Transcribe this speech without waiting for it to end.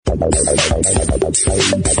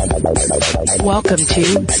Welcome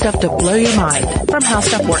to Stuff to Blow Your Mind from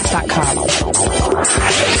HowStuffWorks.com.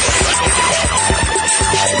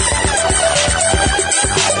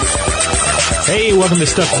 Hey, welcome to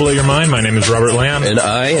Stuff to Blow Your Mind. My name is Robert Lamb. And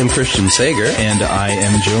I am Christian Sager. And I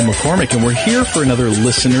am Joe McCormick, and we're here for another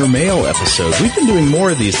listener mail episode. We've been doing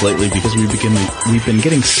more of these lately because we've been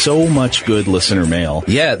getting so much good listener mail.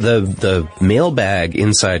 Yeah, the mailbag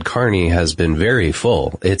inside Carney has been very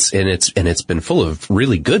full. It's been full of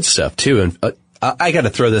really good stuff too. And I got to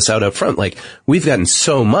throw this out up front. Like, we've gotten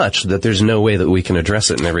so much that there's no way that we can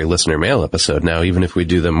address it in every listener mail episode now. Even if we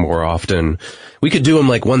do them more often, we could do them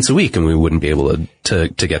like once a week and we wouldn't be able to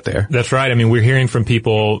get there. That's right. I mean, we're hearing from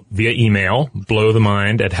people via email,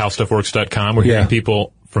 blowthemind@howstuffworks.com. We're hearing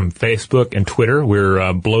people from Facebook and Twitter.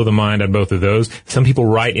 We're Blow the Mind on both of those. Some people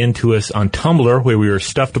write into us on Tumblr, where we were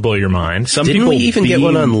Stuff to Blow Your Mind. Didn't we even get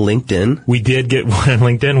one on LinkedIn? We did get one on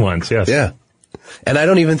LinkedIn once, yes. Yeah. And I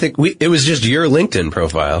don't even think it was just your LinkedIn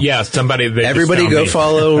profile. Yeah, everybody go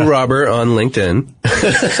follow Robert on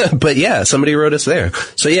LinkedIn. But yeah, somebody wrote us there.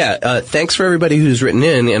 So yeah, thanks for everybody who's written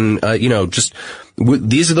in, and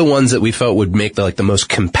these are the ones that we felt would make the most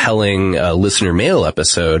compelling listener mail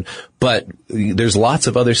episode. But there's lots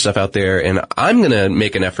of other stuff out there, and I'm going to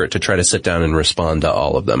make an effort to try to sit down and respond to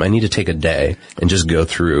all of them. I need to take a day and just go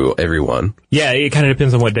through everyone. Yeah, it kind of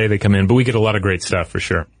depends on what day they come in, but we get a lot of great stuff for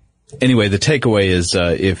sure. Anyway, the takeaway is,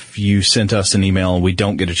 if you sent us an email and we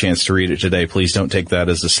don't get a chance to read it today, please don't take that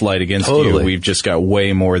as a slight against you. We've just got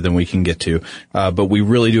way more than we can get to. But we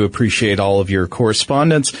really do appreciate all of your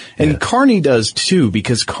correspondence. And Carney does too,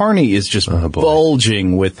 because Carney is just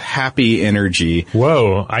bulging with happy energy.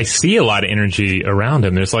 Whoa, I see a lot of energy around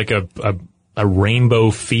him. There's like a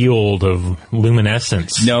rainbow field of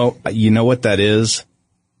luminescence. No, you know what that is?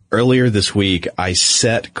 Earlier this week, I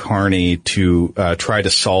set Carney to try to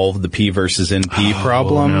solve the P versus NP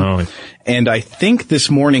problem. No. And I think this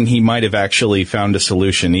morning he might have actually found a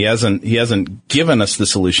solution. He hasn't given us the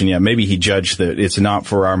solution yet. Maybe he judged that it's not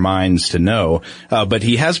for our minds to know. But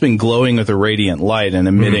he has been glowing with a radiant light and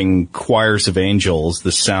emitting choirs of angels.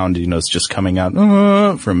 The sound, is just coming out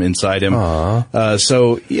from inside him.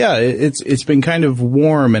 So yeah, it's been kind of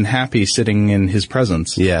warm and happy sitting in his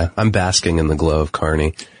presence. Yeah, I'm basking in the glow of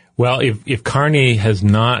Carney. Well, if Carney has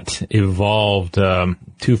not evolved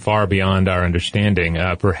too far beyond our understanding,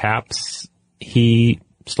 perhaps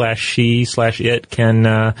he/she/it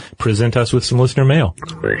can present us with some listener mail.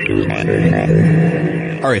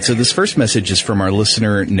 All right, so this first message is from our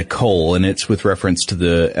listener, Nicole, and it's with reference to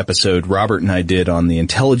the episode Robert and I did on the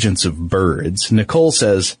intelligence of birds. Nicole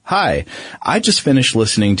says, "Hi, I just finished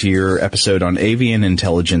listening to your episode on avian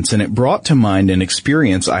intelligence, and it brought to mind an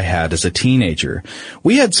experience I had as a teenager.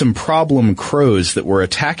 We had some problem crows that were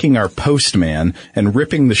attacking our postman and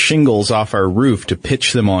ripping the shingles off our roof to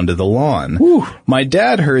pitch them onto the lawn. Whew. My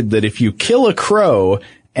dad heard that if you kill a crow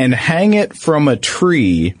and hang it from a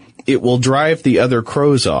tree, it will drive the other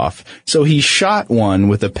crows off. So he shot one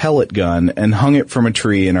with a pellet gun and hung it from a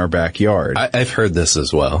tree in our backyard." I've heard this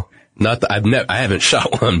as well. Not that I haven't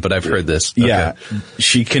shot one, but I've heard this. Okay. Yeah.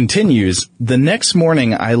 She continues, "The next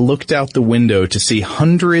morning I looked out the window to see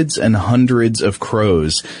hundreds and hundreds of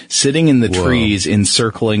crows sitting in the trees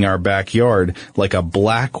encircling our backyard like a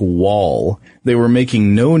black wall. They were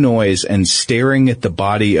making no noise and staring at the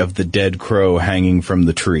body of the dead crow hanging from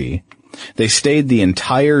the tree. They stayed the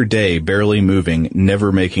entire day barely moving,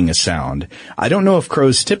 never making a sound. I don't know if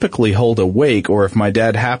crows typically hold awake or if my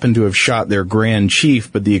dad happened to have shot their grand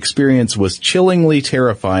chief, but the experience was chillingly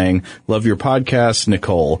terrifying. Love your podcast,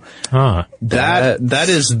 Nicole." That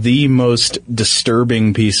is the most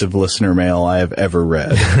disturbing piece of listener mail I have ever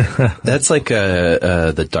read. That's like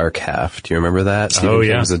the Dark Half. Do you remember that? Stephen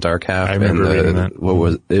King's The Dark Half. I remember reading that. What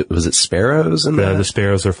was it? Was it sparrows in that? The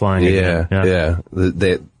sparrows are flying again. Yeah.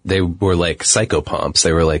 They were like psychopomps.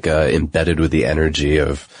 They were like embedded with the energy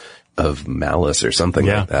of malice or something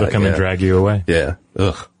like that. They'll come and drag you away. Yeah.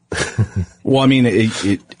 Ugh. Well, I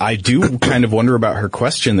mean, I do kind of wonder about her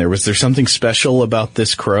question there. Was there something special about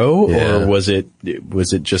this crow, or was it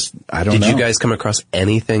just, I don't know. Did you guys come across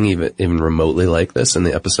anything even remotely like this in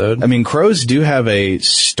the episode? I mean, crows do have a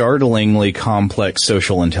startlingly complex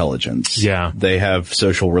social intelligence. Yeah. They have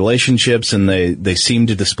social relationships, and they seem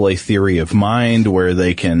to display theory of mind where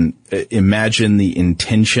they can imagine the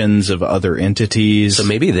intentions of other entities. So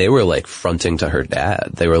maybe they were like fronting to her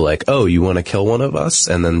dad. They were like, "Oh, you want to kill one of us?"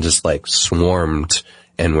 And then just like swarmed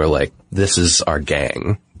and were like, "This is our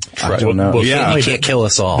gang." I don't know. Well, yeah, you can't kill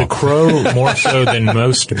us all. The crow, more so than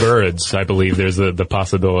most birds, I believe there's the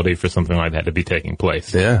possibility for something like that to be taking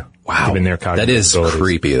place. Yeah. Wow. Given their cognitive That is abilities.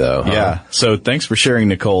 creepy, though. Huh? Yeah. So thanks for sharing,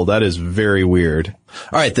 Nicole. That is very weird.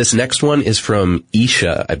 All right, this next one is from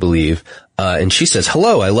Isha, I believe. And she says,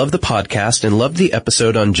 hello, I love the podcast and love the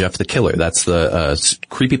episode on Jeff the Killer. That's the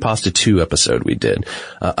Creepypasta 2 episode we did.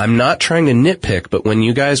 I'm not trying to nitpick, but when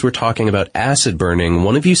you guys were talking about acid burning,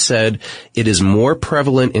 one of you said it is more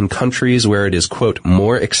prevalent in countries where it is, quote,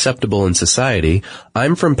 more acceptable in society.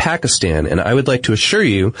 I'm from Pakistan, and I would like to assure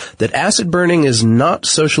you that acid burning is not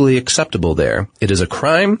socially acceptable there. It is a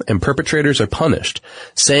crime, and perpetrators are punished.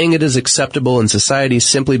 Saying it is acceptable in society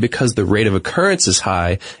simply because the rate of occurrence is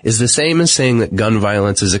high is the same as saying that gun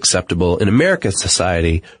violence is acceptable in American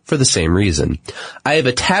society for the same reason. I have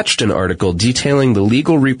attached an article detailing the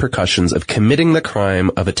legal repercussions of committing the crime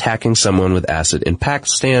of attacking someone with acid in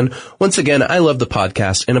Pakistan. Once again, I love the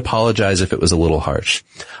podcast and apologize if it was a little harsh.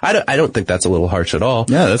 I don't think that's a little harsh at all.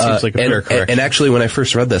 Yeah, that seems like a fair correction. And actually, when I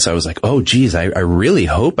first read this, I was like, oh, geez, I really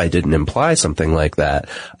hope I didn't imply something like that.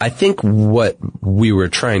 I think what we were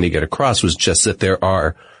trying to get across was just that there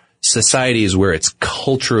are societies where it's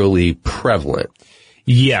culturally prevalent.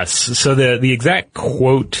 Yes. So the exact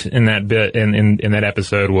quote in that bit in that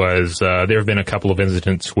episode was there have been a couple of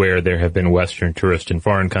incidents where there have been Western tourists in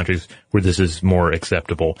foreign countries where this is more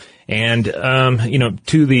acceptable. And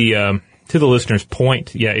to the listener's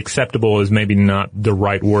point, yeah, acceptable is maybe not the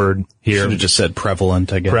right word here. Should have just said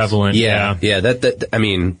prevalent, I guess. Prevalent. Yeah. I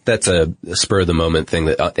mean, that's a spur of the moment thing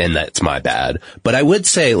and that's my bad. But I would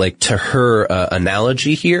say, like, to her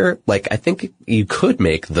analogy here, like, I think you could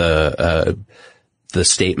make the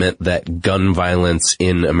statement that gun violence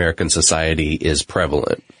in American society is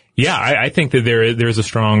prevalent. Yeah, I think that there's a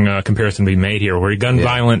strong comparison to be made here, where gun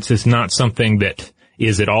violence is not something that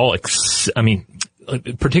is at all.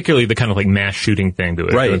 Particularly the kind of like mass shooting thing that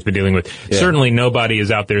everyone's been dealing with. Yeah. Certainly nobody is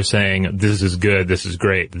out there saying, this is good, this is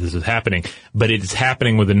great, this is happening. But it is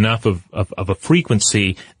happening with enough of a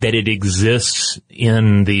frequency that it exists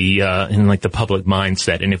in the public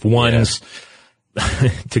mindset. And if one's,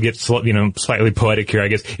 to get, slightly poetic here, I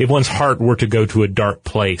guess, if one's heart were to go to a dark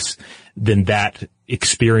place, then that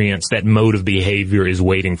experience, that mode of behavior is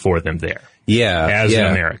waiting for them there. Yeah. As an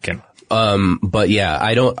American. But yeah,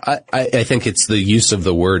 I think it's the use of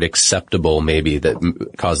the word acceptable maybe that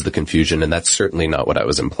caused the confusion, and that's certainly not what I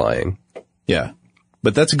was implying. Yeah.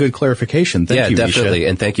 But that's a good clarification. Thank you, definitely. Isha.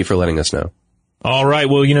 And thank you for letting us know. All right.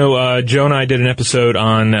 Well, Joe and I did an episode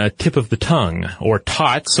on tip of the tongue, or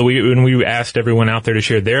tots. So when we asked everyone out there to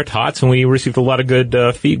share their tots, and we received a lot of good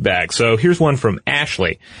feedback. So here's one from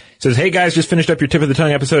Ashley. It says, hey guys, just finished up your tip of the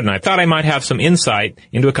tongue episode, and I thought I might have some insight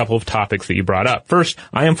into a couple of topics that you brought up. First,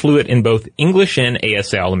 I am fluent in both English and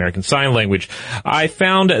ASL, American Sign Language. I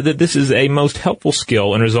found that this is a most helpful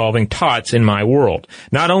skill in resolving tots in my world.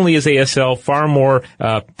 Not only is ASL far more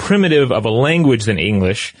primitive of a language than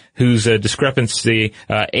English, whose discrepancy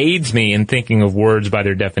aids me in thinking of words by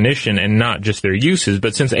their definition and not just their uses,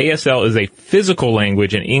 but since ASL is a physical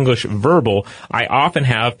language and English verbal, I often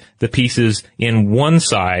have the pieces in one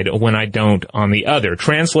side when I don't on the other.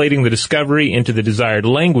 Translating the discovery into the desired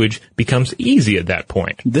language becomes easy at that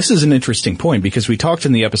point. This is an interesting point because we talked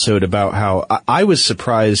in the episode about how I was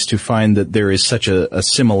surprised to find that there is such a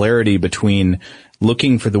similarity between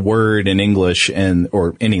looking for the word in English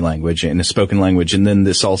or any language in a spoken language, and then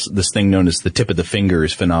this thing known as the tip of the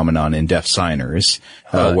fingers phenomenon in deaf signers,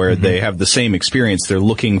 where they have the same experience. They're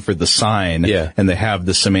looking for the sign, and they have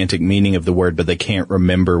the semantic meaning of the word, but they can't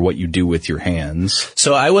remember what you do with your hands.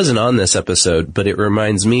 So I wasn't on this episode, but it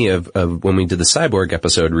reminds me of when we did the cyborg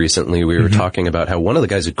episode recently. We were talking about how one of the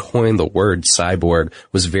guys who coined the word cyborg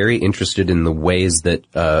was very interested in the ways that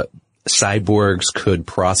cyborgs could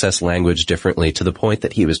process language differently, to the point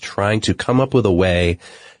that he was trying to come up with a way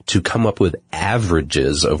to come up with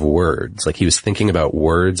averages of words. Like, he was thinking about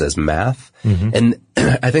words as math. And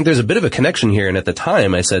I think there's a bit of a connection here. And at the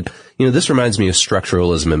time I said, this reminds me of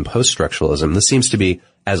structuralism and post-structuralism. This seems to be,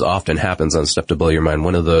 as often happens on Stuff to Blow Your Mind,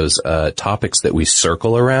 one of those topics that we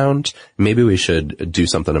circle around. Maybe we should do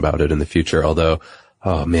something about it in the future. Although,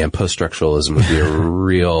 oh man, post-structuralism would be a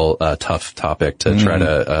real tough topic to try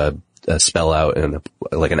to spell out in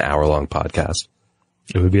an hour-long podcast.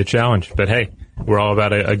 It would be a challenge, but hey, we're all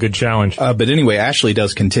about a good challenge. But anyway, Ashley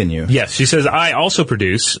does continue. Yes, she says, I also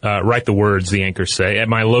produce, write the words, the anchors say, at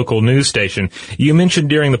my local news station. You mentioned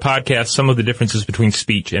during the podcast some of the differences between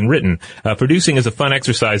speech and written. Producing is a fun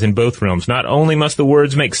exercise in both realms. Not only must the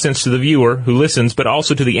words make sense to the viewer who listens, but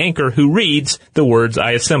also to the anchor who reads the words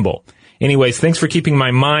I assemble. Anyways, thanks for keeping my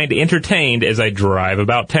mind entertained as I drive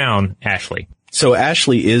about town, Ashley. So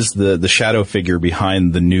Ashley is the shadow figure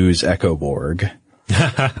behind the news echo Borg.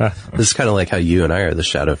 This is kind of like how you and I are the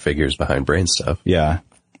shadow figures behind Brain Stuff. Yeah.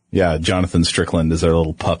 Yeah, Jonathan Strickland is our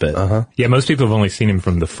little puppet. Yeah, most people have only seen him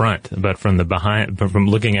from the front, but from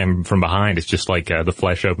looking at him from behind, it's just like the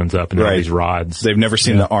flesh opens up and all these rods. They've never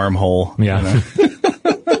seen the armhole. Yeah.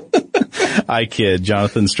 I kid.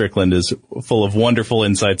 Jonathan Strickland is full of wonderful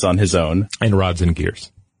insights on his own. And rods and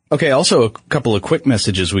gears. Okay, also a couple of quick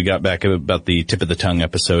messages we got back about the Tip of the Tongue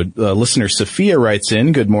episode. Listener Sophia writes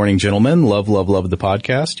in, "Good morning, gentlemen. Love the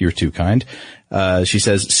podcast. You're too kind." She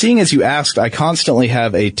says, "Seeing as you asked, I constantly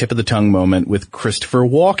have a tip of the tongue moment with Christopher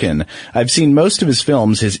Walken. I've seen most of his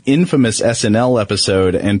films, his infamous SNL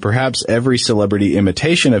episode, and perhaps every celebrity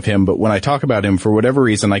imitation of him, but when I talk about him, for whatever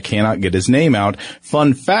reason, I cannot get his name out.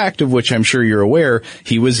 Fun fact, of which I'm sure you're aware,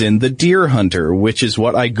 he was in The Deer Hunter, which is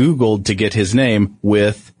what I Googled to get his name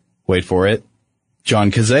with, wait for it, John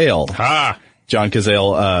Cazale." John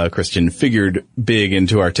Cazale, Christian, figured big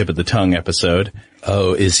into our Tip of the Tongue episode.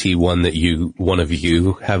 Oh, is he one of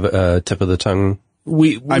you have a tip of the tongue?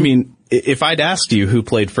 I mean, if I'd asked you who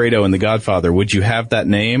played Fredo in The Godfather, would you have that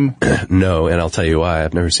name? No, and I'll tell you why.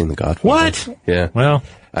 I've never seen The Godfather. What? Yeah. Well,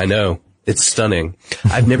 I know. It's stunning.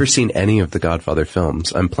 I've never seen any of the Godfather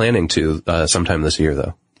films. I'm planning to, sometime this year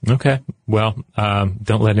though. okay. Well,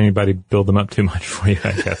 don't let anybody build them up too much for you,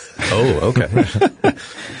 I guess. Oh, okay.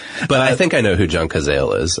 But I think I know who John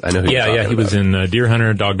Cazale is. I know who you're talking he was about. in Deer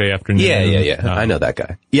Hunter, Dog Day Afternoon. Yeah. I know that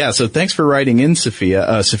guy. Yeah, so thanks for writing in,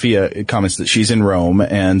 Sophia. Sophia comments that she's in Rome,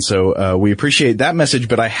 and so we appreciate that message,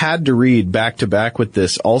 but I had to read back to back with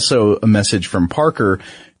this also a message from Parker,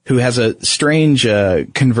 who has a strange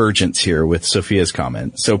convergence here with Sophia's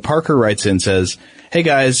comment. So Parker writes in, says, "Hey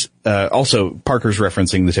guys," also Parker's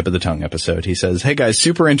referencing the Tip of the Tongue episode. He says, "Hey guys,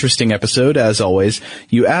 super interesting episode as always.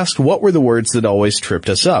 You asked what were the words that always tripped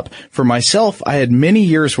us up. For myself, I had many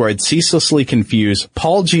years where I'd ceaselessly confuse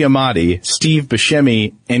Paul Giamatti, Steve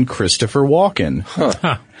Buscemi, and Christopher Walken.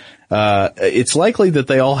 It's likely that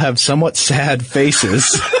they all have somewhat sad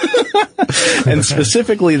faces." And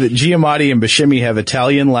specifically that Giamatti and Buscemi have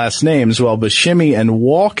Italian last names, while Buscemi and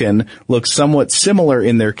Walken look somewhat similar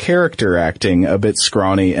in their character acting, a bit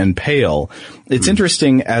scrawny and pale. It's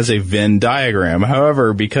interesting as a Venn diagram.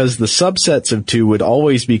 However, because the subsets of two would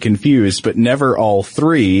always be confused, but never all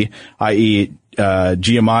three, i.e.,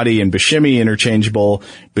 Giamatti and Buscemi interchangeable,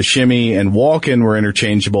 Buscemi and Walken were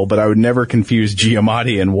interchangeable, but I would never confuse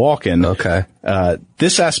Giamatti and Walken. Okay.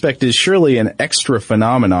 This aspect is surely an extra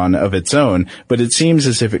phenomenon of its own, but it seems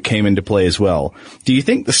as if it came into play as well. Do you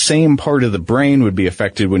think the same part of the brain would be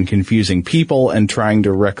affected when confusing people and trying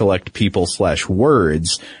to recollect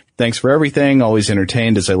people/words? Thanks for everything. Always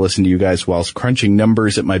entertained as I listen to you guys whilst crunching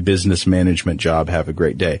numbers at my business management job. Have a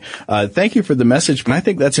great day. Thank you for the message. And I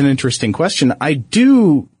think that's an interesting question. I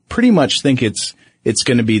do pretty much think it's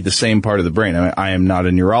going to be the same part of the brain. I am not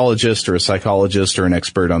a neurologist or a psychologist or an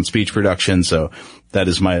expert on speech production, so that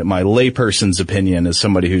is my layperson's opinion as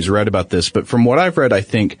somebody who's read about this. But from what I've read, I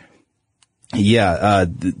think,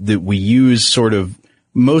 that we use sort of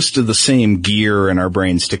most of the same gear in our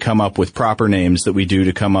brains to come up with proper names that we do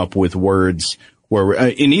to come up with words where,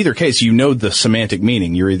 in either case, you know the semantic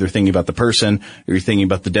meaning. You're either thinking about the person or you're thinking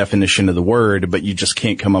about the definition of the word, but you just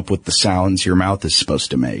can't come up with the sounds your mouth is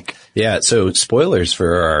supposed to make. Yeah, so spoilers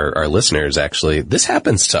for our listeners, actually. This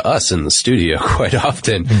happens to us in the studio quite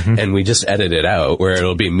often, and we just edit it out, where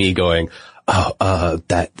it'll be me going,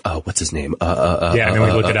 what's his name? And then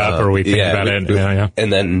we look it up or we think about it. Yeah.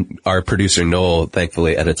 And then our producer Noel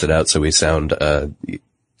thankfully edits it out so we sound,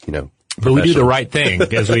 But we do the right thing.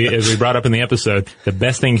 As we brought up in the episode, the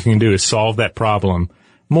best thing you can do is solve that problem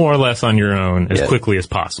more or less on your own as quickly as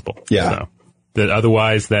possible. Yeah. So, that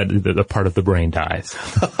otherwise the part of the brain dies.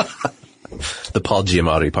 The Paul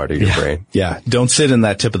Giamatti part of your brain. Yeah. Don't sit in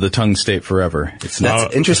that tip of the tongue state forever.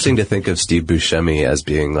 That's interesting to think of Steve Buscemi as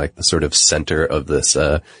being like the sort of center of this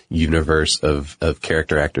universe of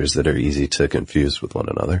character actors that are easy to confuse with one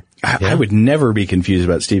another. I would never be confused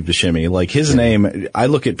about Steve Buscemi. Like his name, I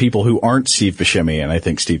look at people who aren't Steve Buscemi and I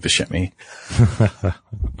think Steve Buscemi.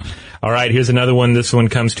 All right, here's another one. This one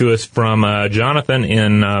comes to us from Jonathan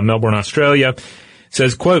in Melbourne, Australia.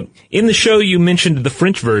 Says, quote, "In the show you mentioned the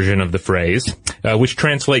French version of the phrase, which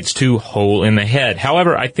translates to hole in the head.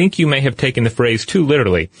 However, I think you may have taken the phrase too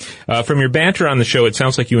literally. From your banter on the show, it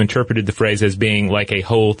sounds like you interpreted the phrase as being like a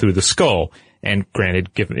hole through the skull. And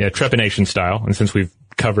granted, given trepanation style, and since we've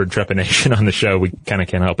covered trepanation on the show, we kind of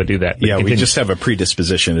can't help but do that. But yeah, we just have a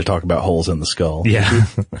predisposition to talk about holes in the skull. Yeah.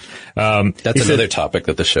 That's another topic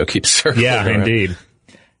that the show keeps circling around. Indeed.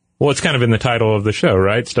 Well, it's kind of in the title of the show,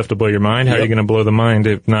 right? Stuff to blow your mind. How are you going to blow the mind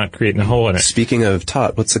if not creating a hole in it? Speaking of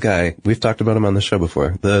Todd, what's the guy? We've talked about him on the show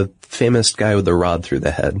before. The famous guy with the rod through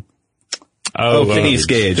the head. Phineas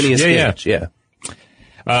Gage. Phineas Gage, yeah.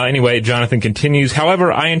 Anyway, Jonathan continues,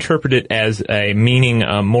 however, I interpret it as a meaning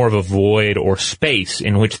more of a void or space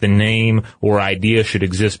in which the name or idea should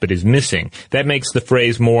exist but is missing. That makes the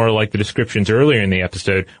phrase more like the descriptions earlier in the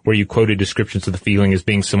episode where you quoted descriptions of the feeling as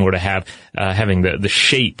being similar to having the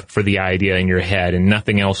shape for the idea in your head and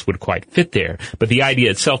nothing else would quite fit there. But the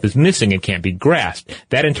idea itself is missing and can't be grasped.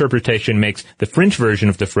 That interpretation makes the French version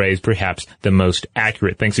of the phrase perhaps the most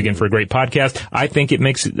accurate. Thanks again for a great podcast. I think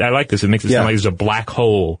I like this. It makes it sound like there's a black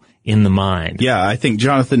hole in the mind. Yeah, I think,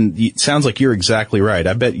 Jonathan, it sounds like you're exactly right.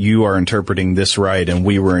 I bet you are interpreting this right and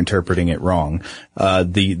we were interpreting it wrong.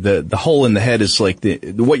 The hole in the head is like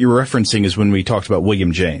what you're referencing is when we talked about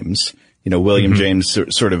William James. William James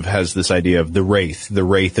sort of has this idea of the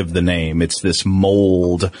wraith of the name. It's this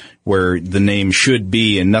mold where the name should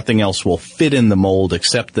be and nothing else will fit in the mold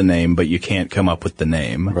except the name, but you can't come up with the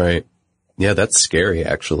name. Right. Yeah, that's scary,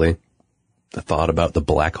 actually. The thought about the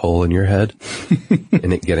black hole in your head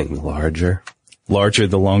and it getting larger. Larger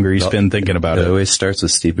the longer you spend thinking about it. It always starts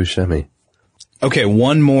with Steve Buscemi. Okay,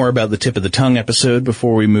 one more about the Tip of the Tongue episode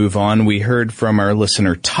before we move on. We heard from our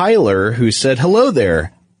listener Tyler, who said, "Hello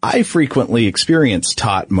there. I frequently experience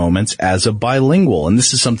tot moments as a bilingual." And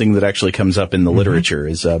this is something that actually comes up in the literature,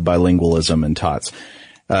 is bilingualism and tots.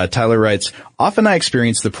 Tyler writes, "Often I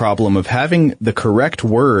experience the problem of having the correct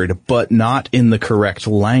word, but not in the correct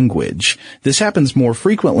language. This happens more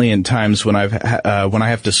frequently in times when I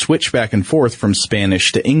have to switch back and forth from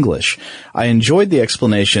Spanish to English. I enjoyed the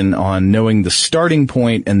explanation on knowing the starting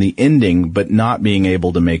point and the ending, but not being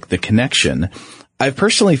able to make the connection. I've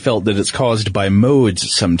personally felt that it's caused by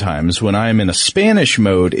modes sometimes. When I'm in a Spanish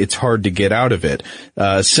mode, it's hard to get out of it.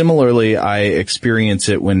 Similarly, I experience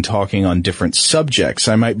it when talking on different subjects.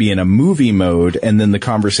 I might be in a movie mode, and then the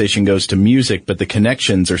conversation goes to music, but the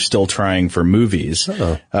connections are still trying for movies.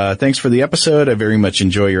 Thanks for the episode. I very much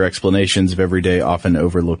enjoy your explanations of everyday, often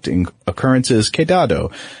overlooked occurrences.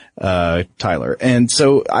 Quedado, Tyler." And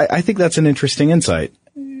so I think that's an interesting insight.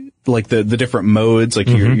 Like the different modes, like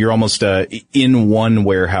you're almost in one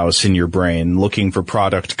warehouse in your brain looking for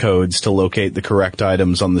product codes to locate the correct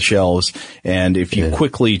items on the shelves. And if you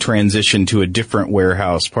quickly transition to a different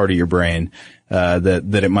warehouse part of your brain,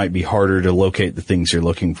 that it might be harder to locate the things you're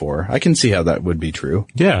looking for. I can see how that would be true.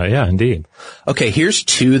 Yeah, indeed. Okay, here's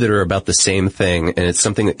two that are about the same thing, and it's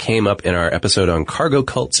something that came up in our episode on cargo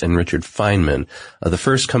cults and Richard Feynman. The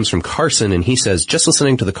first comes from Carson, and he says, "Just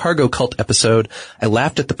listening to the cargo cult episode, I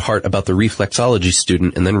laughed at the part about the reflexology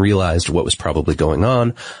student and then realized what was probably going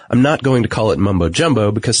on. I'm not going to call it mumbo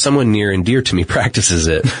jumbo because someone near and dear to me practices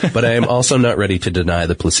it, but I am also not ready to deny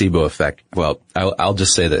the placebo effect." Well, I'll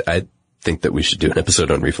just say that I think that we should do an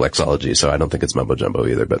episode on reflexology, so I don't think it's mumbo jumbo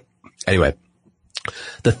either, but anyway.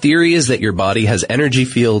 "The theory is that your body has energy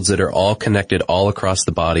fields that are all connected all across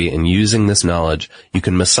the body, and using this knowledge, you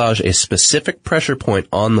can massage a specific pressure point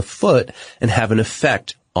on the foot and have an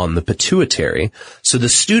effect on the pituitary. So the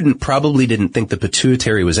student probably didn't think the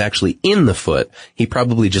pituitary was actually in the foot. He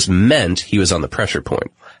probably just meant he was on the pressure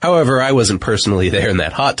point. However, I wasn't personally there in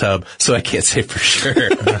that hot tub, so I can't say for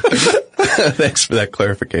sure." Thanks for that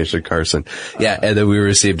clarification, Carson. Yeah, and then we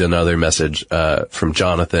received another message from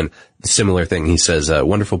Jonathan. Similar thing. He says,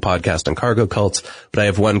 "Wonderful podcast on cargo cults, but I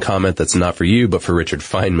have one comment that's not for you, but for Richard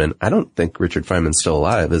Feynman." I don't think Richard Feynman's still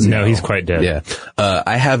alive, is he? No, he's quite dead. Yeah.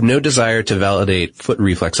 "I have no desire to validate foot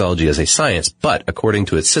reflexology as a science, but according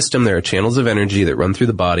to its system, there are channels of energy that run through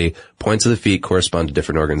the body. Points of the feet correspond to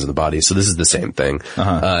different organs of the body." So this is the same thing.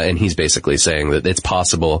 And he's basically saying that it's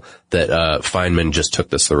possible that Feynman just took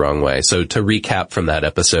this the wrong way. So to recap from that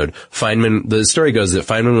episode, Feynman, the story goes that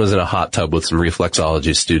Feynman was in a hot tub with some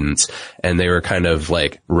reflexology students, and they were kind of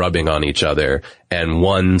like rubbing on each other. And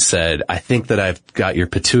one said, "I think that I've got your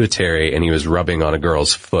pituitary," and he was rubbing on a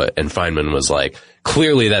girl's foot. And Feynman was like,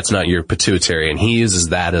 "Clearly that's not your pituitary." And he uses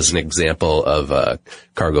that as an example of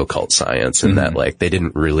cargo cult science, and that like they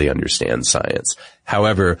didn't really understand science.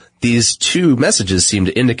 However, these two messages seem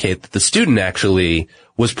to indicate that the student actually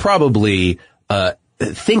was probably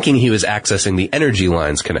thinking he was accessing the energy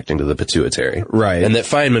lines connecting to the pituitary. Right. And that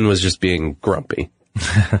Feynman was just being grumpy.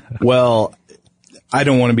 Well, I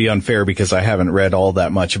don't want to be unfair because I haven't read all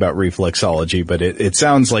that much about reflexology, but it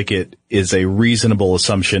sounds like it is a reasonable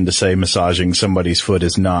assumption to say massaging somebody's foot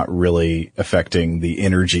is not really affecting the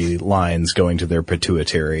energy lines going to their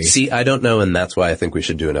pituitary. See, I don't know, and that's why I think we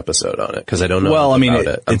should do an episode on it, because I don't know about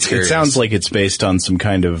it. It sounds like it's based on some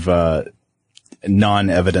kind of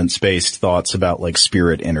non-evidence-based thoughts about like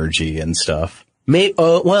spirit energy and stuff.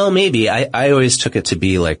 Maybe. I always took it to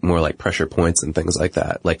be like more like pressure points and things like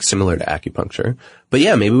that, like similar to acupuncture. But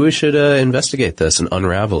yeah, maybe we should investigate this and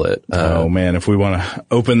unravel it. Oh man, if we want to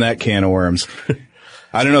open that can of worms.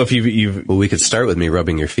 I don't know if you've. Well, we could start with me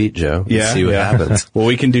rubbing your feet, Joe. And see what happens. Well,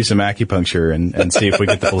 we can do some acupuncture and see if we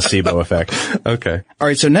get the placebo effect. Okay. All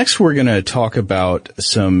right. So next we're going to talk about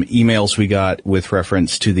some emails we got with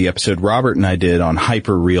reference to the episode Robert and I did on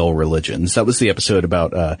hyper-real religions. That was the episode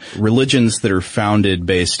about religions that are founded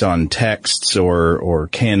based on texts or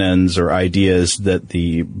canons or ideas that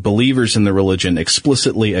the believers in the religion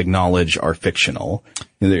explicitly acknowledge are fictional.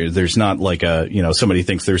 There's not like somebody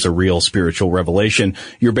thinks there's a real spiritual revelation.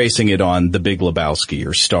 You're basing it on The Big Lebowski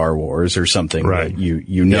or Star Wars or something that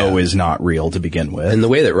you know is not real to begin with. And the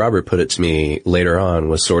way that Robert put it to me later on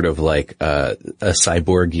was sort of like a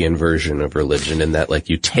cyborgian version of religion, in that like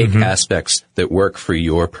you take aspects that work for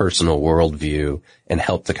your personal worldview and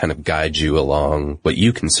help to kind of guide you along what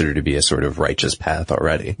you consider to be a sort of righteous path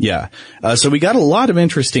already. Yeah. So we got a lot of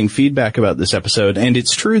interesting feedback about this episode, and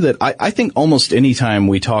it's true that I think almost any time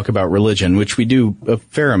we talk about religion, which we do a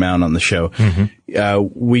fair amount on the show,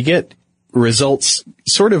 we get results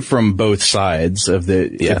sort of from both sides of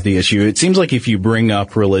the issue. It seems like if you bring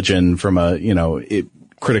up religion from a,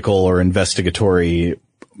 critical or investigatory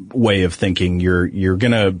way of thinking, you're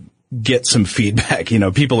gonna get some feedback.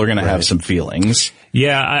 People are gonna have some feelings.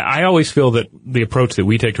 Yeah, I always feel that the approach that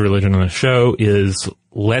we take to religion on the show is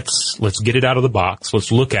let's get it out of the box.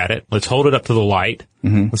 Let's look at it. Let's hold it up to the light.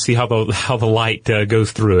 Let's see how the light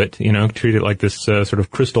goes through it. Treat it like this sort of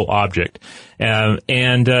crystal object.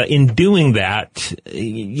 And in doing that,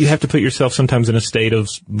 you have to put yourself sometimes in a state of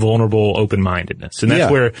vulnerable open-mindedness, and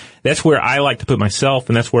that's where I like to put myself,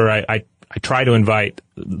 and that's where I try to invite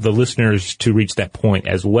the listeners to reach that point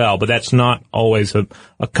as well, but that's not always a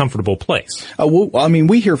comfortable place.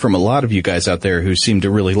 We hear from a lot of you guys out there who seem to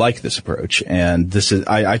really like this approach, and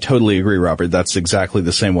I totally agree, Robert. That's exactly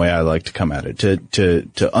the same way I like to come at it,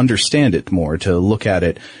 to understand it more, to look at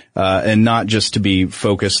it, and not just to be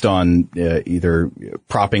focused on, either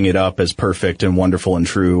propping it up as perfect and wonderful and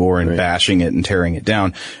true, or in bashing it and tearing it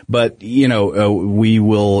down. But, we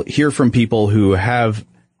will hear from people who have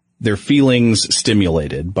their feelings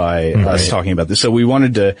stimulated by us talking about this. So we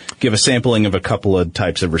wanted to give a sampling of a couple of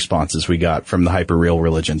types of responses we got from the Hyper-Real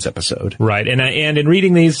Religions episode. Right. And in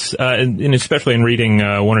reading these, and especially in reading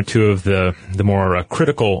one or two of the more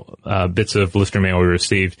critical bits of listener mail we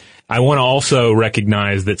received, I want to also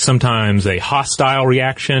recognize that sometimes a hostile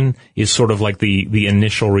reaction is sort of like the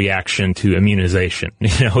initial reaction to immunization.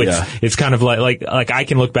 It's kind of like I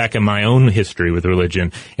can look back at my own history with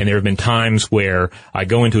religion, and there have been times where I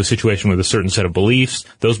go into a situation with a certain set of beliefs.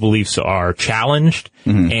 Those beliefs are challenged,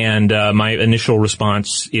 and my initial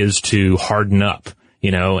response is to harden up.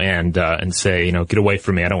 And say, get away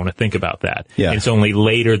from me. I don't want to think about that. Yeah. And it's only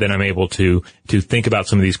later that I'm able to think about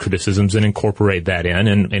some of these criticisms and incorporate that in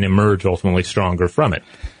and emerge ultimately stronger from it.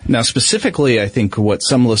 Now, specifically, I think what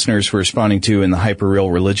some listeners were responding to in the Hyper-Real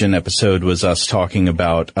Religion episode was us talking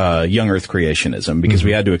about young Earth creationism, because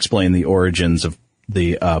we had to explain the origins of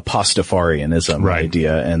the Pastafarianism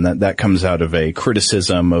idea, and that comes out of a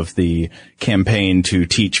criticism of the campaign to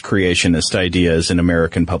teach creationist ideas in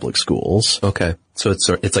American public schools. Okay. So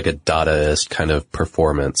it's like a Dadaist kind of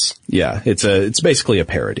performance. Yeah, it's basically a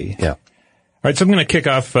parody. Yeah. All right, so I'm going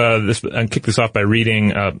to kick this off by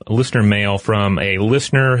reading a listener mail from a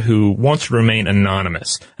listener who wants to remain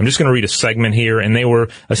anonymous. I'm just going to read a segment here, and they were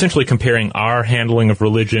essentially comparing our handling of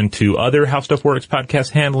religion to other How Stuff Works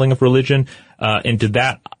podcast handling of religion, and to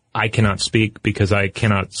that I cannot speak because I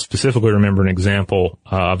cannot specifically remember an example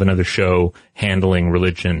of another show handling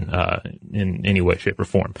religion in any way, shape, or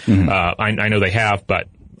form. I know they have, but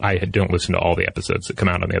I don't listen to all the episodes that come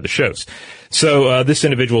out on the other shows. So this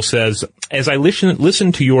individual says, as I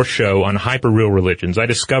listened to your show on Hyper-Real Religions, I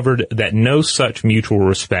discovered that no such mutual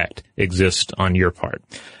respect exists on your part.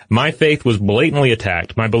 My faith was blatantly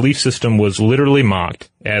attacked. My belief system was literally mocked,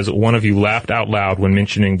 as one of you laughed out loud when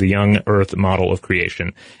mentioning the young Earth model of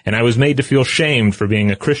creation. And I was made to feel shamed for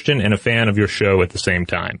being a Christian and a fan of your show at the same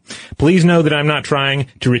time. Please know that I'm not trying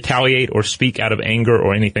to retaliate or speak out of anger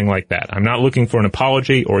or anything like that. I'm not looking for an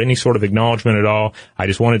apology or any sort of acknowledgement at all. I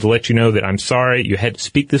just wanted to let you know that I'm sorry you had to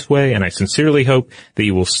speak this way, and I sincerely hope that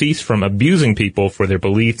you will cease from abusing people for their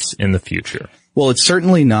beliefs in the future. Well, it's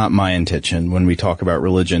certainly not my intention when we talk about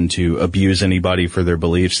religion to abuse anybody for their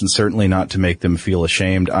beliefs, and certainly not to make them feel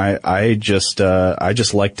ashamed. I just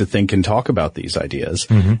like to think and talk about these ideas.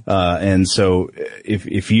 And so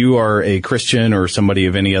if you are a Christian or somebody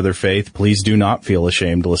of any other faith, please do not feel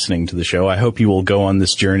ashamed listening to the show. I hope you will go on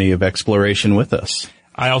this journey of exploration with us.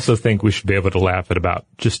 I also think we should be able to laugh at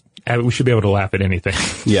we should be able to laugh at anything.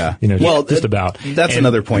 Yeah. Just about. That's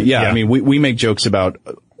another point. Yeah. I mean, we make jokes about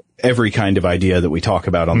every kind of idea that we talk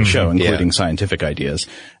about on the show, including scientific ideas.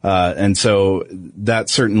 And so that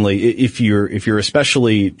certainly, if you're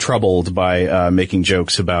especially troubled by, making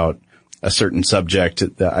jokes about a certain subject,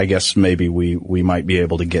 I guess maybe we might be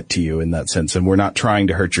able to get to you in that sense. And we're not trying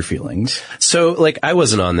to hurt your feelings. So, like, I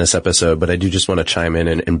wasn't on this episode, but I do just want to chime in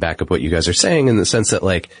and back up what you guys are saying in the sense that,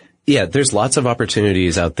 like, yeah, there's lots of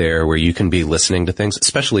opportunities out there where you can be listening to things,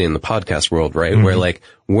 especially in the podcast world, right? Where, like,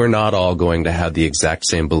 we're not all going to have the exact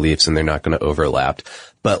same beliefs and they're not going to overlap.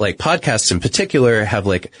 But, like, podcasts in particular have,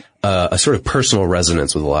 like, a sort of personal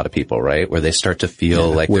resonance with a lot of people, right? Where they start to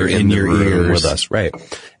feel like they're in your room with us, right?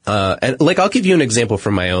 And, like, I'll give you an example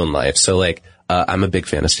from my own life. So, like, I'm a big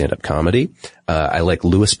fan of stand-up comedy. I like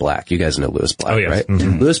Lewis Black. You guys know Lewis Black, right?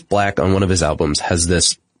 Lewis Black on one of his albums has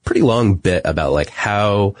this pretty long bit about, like,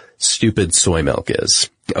 how stupid soy milk is.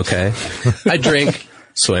 Okay. I drink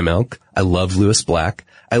soy milk. I love Lewis Black.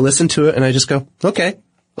 I listen to it and I just go, okay.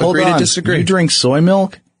 Hold agree on. to disagree. You drink soy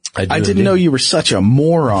milk? I didn't know you were such a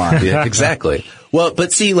moron. Yeah, exactly. Well,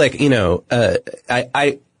 but see, like, you know,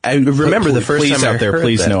 I remember the first time I heard that.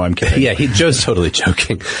 Please know I'm kidding. Yeah, Joe's totally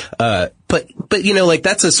joking. But you know, like,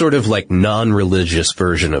 that's a sort of, like, non-religious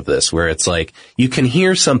version of this where it's like, you can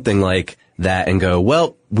hear something like that and go,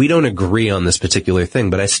 well, we don't agree on this particular thing,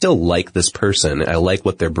 but I still like this person. I like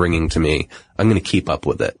what they're bringing to me. I'm going to keep up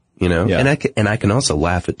with it, you know? Yeah. And I can also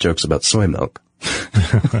laugh at jokes about soy milk.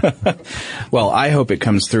 Well, I hope it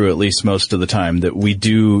comes through at least most of the time that we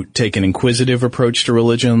do take an inquisitive approach to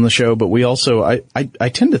religion on the show, but we also, I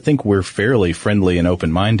tend to think we're fairly friendly and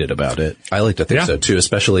open-minded about it. I like to think so too,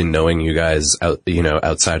 especially knowing you guys out, you know,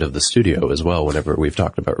 outside of the studio as well. Whenever we've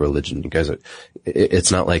talked about religion, you guys are,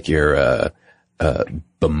 it's not like you're,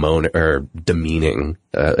 demeaning,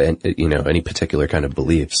 you know, any particular kind of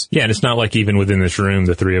beliefs. Yeah, and it's not like even within this room,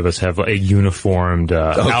 the three of us have a uniformed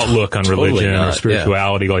outlook on religion or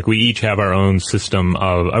spirituality. Yeah. Like, we each have our own system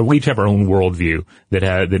of, we each have our own worldview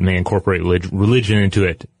that may incorporate religion into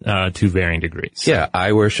it to varying degrees. Yeah,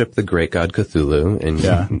 I worship the great god Cthulhu,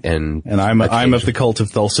 and I'm of the cult of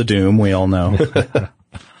Thulsa Doom. We all know.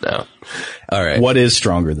 No, all right. What is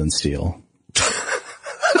stronger than steel?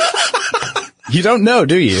 You don't know,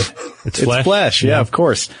 do you? It's flesh. Flesh, yeah, of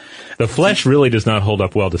course. The flesh really does not hold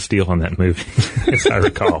up well to steel on that movie, as I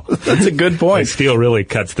recall. That's a good point. Like, steel really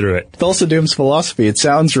cuts through it. Thulsa Doom's philosophy, it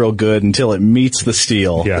sounds real good until it meets the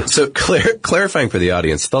steel. Yeah. So clarifying for the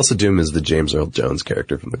audience, Thulsa Doom is the James Earl Jones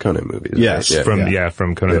character from the Conan movies. Yes. Right?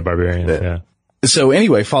 From Conan the Barbarian. Yeah. So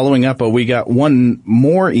anyway, following up, we got one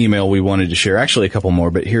more email we wanted to share. Actually, a couple more,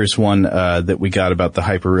 but here's one that we got about the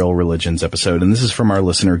Hyperreal Religions episode, and this is from our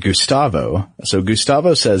listener, Gustavo. So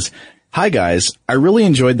Gustavo says, "Hi guys, I really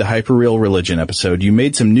enjoyed the Hyperreal Religion episode. You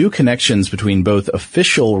made some new connections between both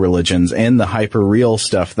official religions and the hyperreal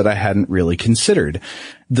stuff that I hadn't really considered.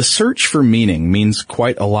 The search for meaning means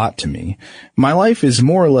quite a lot to me. My life is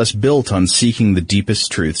more or less built on seeking the deepest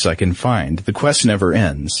truths I can find. The quest never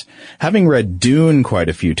ends. Having read Dune quite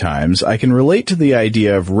a few times, I can relate to the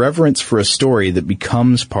idea of reverence for a story that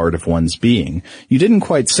becomes part of one's being. You didn't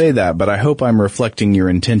quite say that, but I hope I'm reflecting your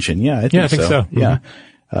intention." Yeah, I think so. Yeah.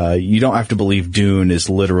 You don't have to believe Dune is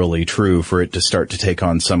literally true for it to start to take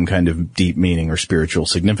on some kind of deep meaning or spiritual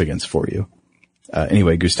significance for you.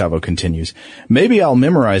 Anyway, Gustavo continues, "Maybe I'll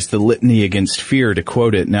memorize the litany against fear to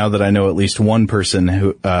quote it now that I know at least one person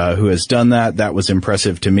who has done that. That was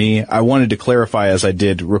impressive to me. I wanted to clarify, as I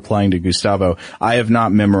did replying to Gustavo, I have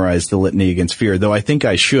not memorized the litany against fear, though I think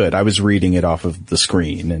I should. I was reading it off of the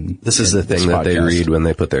screen." And this is the thing that they read when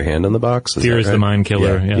they put their hand on the box? Fear is the mind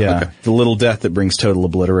killer. Yeah. Okay. The little death that brings total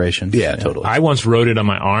obliteration. Yeah, totally. I once wrote it on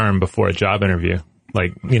my arm before a job interview.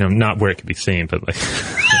 Like, you know, not where it could be seen, but like,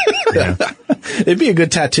 yeah. It'd be a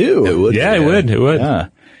good tattoo. It would. Yeah, it would. Yeah.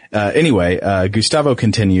 Anyway, Gustavo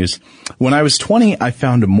continues, "When I was 20, I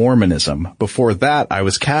found Mormonism. Before that, I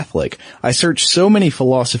was Catholic. I searched so many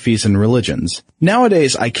philosophies and religions.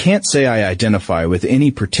 Nowadays, I can't say I identify with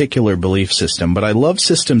any particular belief system, but I love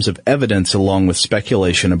systems of evidence along with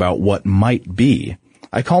speculation about what might be.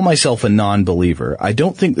 I call myself a non-believer. I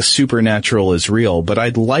don't think the supernatural is real, but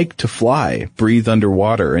I'd like to fly, breathe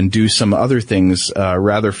underwater, and do some other things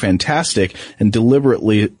rather fantastic and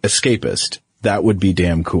deliberately escapist. That would be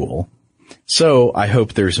damn cool. So I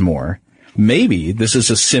hope there's more. Maybe this is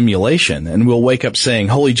a simulation, and we'll wake up saying,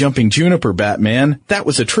 'Holy jumping juniper, Batman! That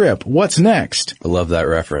was a trip. What's next?'" I love that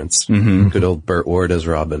reference. Mm-hmm. Good old Burt Ward as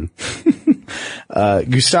Robin.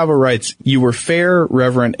 Gustavo writes, "You were fair,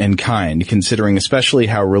 reverent, and kind, considering especially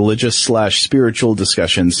how religious/spiritual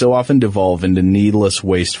discussions so often devolve into needless,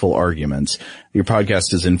 wasteful arguments. Your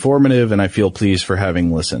podcast is informative, and I feel pleased for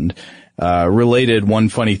having listened. Related, one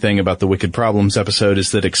funny thing about the Wicked Problems episode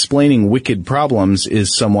is that explaining wicked problems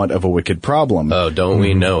is somewhat of a wicked problem. Oh, don't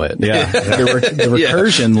we know it? Yeah. The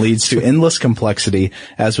recursion leads to endless complexity,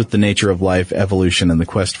 as with the nature of life, evolution, and the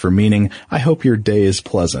quest for meaning. I hope your day is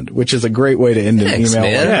pleasant, which is a great way to end an email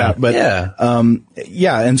man. like that. But,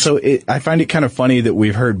 and so I find it kind of funny that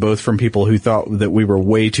we've heard both from people who thought that we were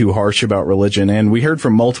way too harsh about religion, and we heard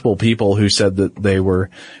from multiple people who said that they were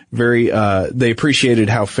they appreciated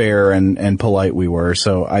how fair and polite we were.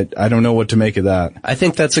 So I don't know what to make of that. I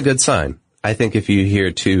think that's a good sign. I think if you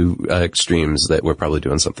hear two extremes, that we're probably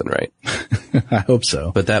doing something right. I hope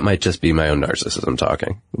so. But that might just be my own narcissism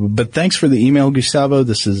talking. But thanks for the email, Gustavo.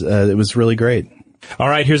 This is it was really great. All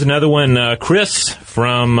right, here's another one. Chris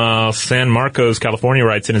from San Marcos, California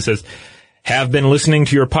writes in and says, have been listening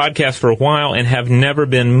to your podcast for a while and have never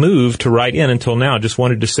been moved to write in until now. Just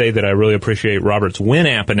wanted to say that I really appreciate Robert's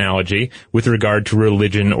Winamp analogy with regard to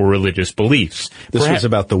religion or religious beliefs. This was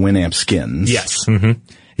about the Winamp skins. Yes. Mm-hmm.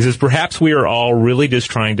 He says, perhaps we are all really just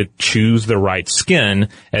trying to choose the right skin,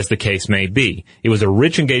 as the case may be. It was a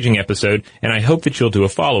rich, engaging episode, and I hope that you'll do a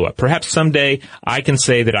follow-up. Perhaps someday I can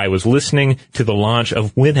say that I was listening to the launch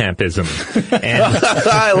of Winampism. And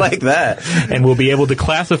I like that. And will be able to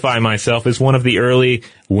classify myself as one of the early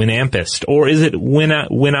Winampists. Or is it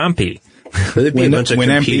Winampi? There'd be a bunch of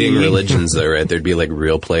competing religions though, right? There'd be like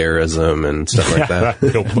real playerism and stuff like that.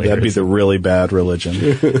 That'd be the really bad religion.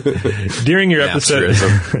 During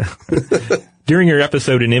your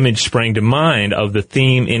episode, an image sprang to mind of the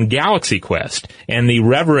theme in Galaxy Quest and the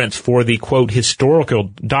reverence for the, quote, historical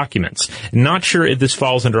documents. Not sure if this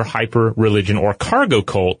falls under hyper-religion or cargo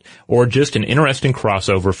cult, or just an interesting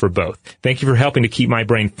crossover for both. Thank you for helping to keep my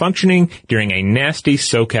brain functioning during a nasty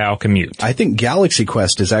SoCal commute. I think Galaxy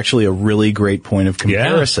Quest is actually a really great point of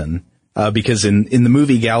comparison. Yeah. Because in the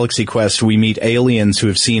movie Galaxy Quest, we meet aliens who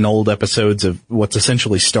have seen old episodes of what's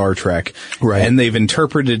essentially Star Trek. Right. And they've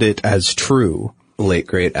interpreted it as true. Late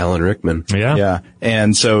great Alan Rickman. Yeah. Yeah.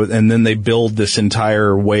 And then they build this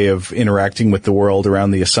entire way of interacting with the world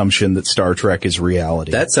around the assumption that Star Trek is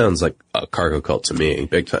reality. That sounds like a cargo cult to me,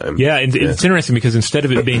 big time. Yeah. It's interesting because instead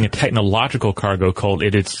of it being a technological cargo cult,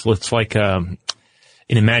 it's like, an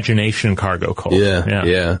imagination cargo cult.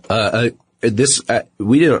 Yeah.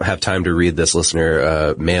 We didn't have time to read this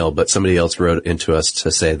listener, mail, but somebody else wrote into us to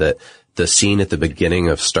say that the scene at the beginning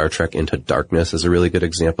of Star Trek Into Darkness is a really good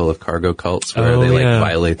example of cargo cults where they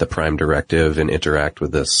violate the Prime Directive and interact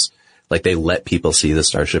with this, like they let people see the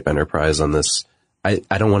Starship Enterprise on this, I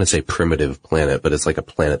don't want to say primitive planet, but it's like a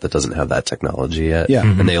planet that doesn't have that technology yet. Yeah.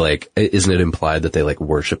 And they isn't it implied that they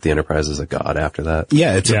worship the Enterprise as a god after that?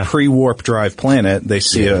 Yeah, it's a pre-warp drive planet. They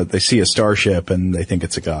see a starship and they think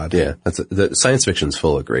it's a god. Yeah. The science fiction's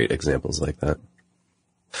full of great examples like that.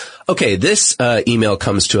 Okay, this email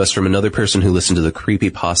comes to us from another person who listened to the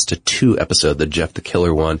Creepypasta 2 episode, the Jeff the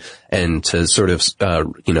Killer one, and to sort of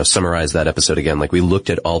summarize that episode again, we looked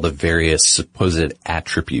at all the various supposed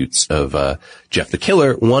attributes of Jeff the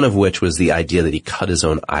Killer, one of which was the idea that he cut his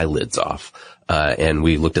own eyelids off. And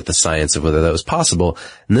we looked at the science of whether that was possible.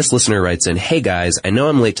 And this listener writes in, hey guys, I know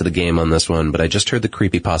I'm late to the game on this one, but I just heard the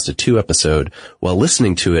Creepypasta 2 episode. While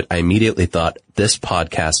listening to it, I immediately thought this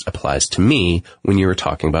podcast applies to me when you were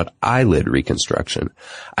talking about eyelid reconstruction.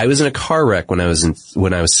 I was in a car wreck when I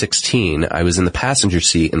was 16. I was in the passenger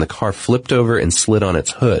seat and the car flipped over and slid on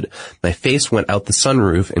its hood. My face went out the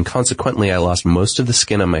sunroof and consequently I lost most of the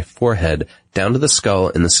skin on my forehead down to the skull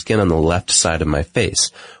and the skin on the left side of my face.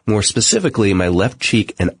 More specifically, my left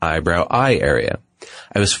cheek and eyebrow eye area.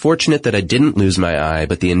 I was fortunate that I didn't lose my eye,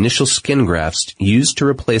 but the initial skin grafts used to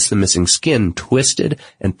replace the missing skin twisted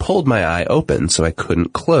and pulled my eye open so I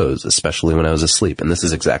couldn't close, especially when I was asleep. And this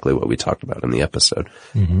is exactly what we talked about in the episode.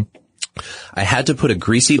 Mm-hmm. I had to put a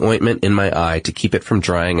greasy ointment in my eye to keep it from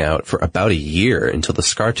drying out for about a year until the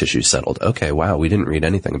scar tissue settled. Okay, wow, we didn't read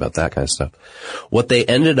anything about that kind of stuff. What they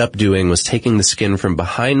ended up doing was taking the skin from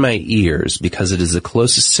behind my ears because it is the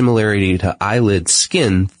closest similarity to eyelid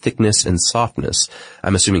skin, thickness, and softness.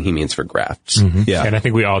 I'm assuming he means for grafts. Mm-hmm. Yeah. And I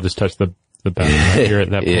think we all just touched the back of my ear at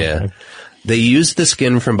that point. Yeah. Right? They used the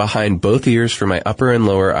skin from behind both ears for my upper and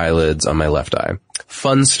lower eyelids on my left eye.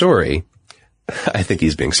 Fun story. I think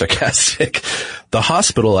he's being sarcastic. The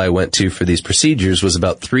hospital I went to for these procedures was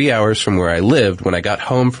about 3 hours from where I lived. When I got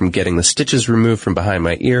home from getting the stitches removed from behind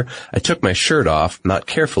my ear, I took my shirt off, not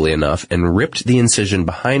carefully enough, and ripped the incision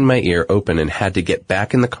behind my ear open and had to get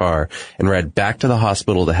back in the car and ride back to the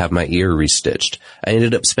hospital to have my ear restitched. I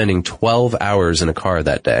ended up spending 12 hours in a car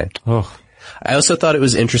that day. Oh. I also thought it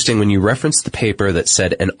was interesting when you referenced the paper that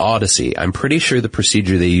said an odyssey. I'm pretty sure the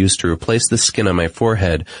procedure they used to replace the skin on my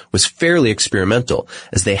forehead was fairly experimental,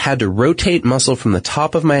 as they had to rotate muscle from the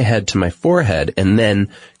top of my head to my forehead and then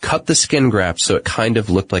cut the skin graft so it kind of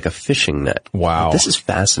looked like a fishing net. Wow. This is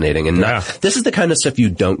fascinating. And this is the kind of stuff you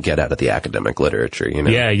don't get out of the academic literature, you know?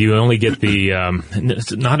 Yeah, you only get the,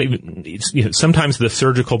 not even, sometimes the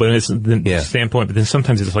surgical, but it's the standpoint, but then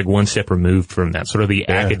sometimes it's like one step removed from that, sort of the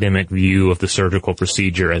academic view of the surgical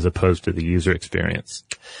procedure as opposed to the user experience.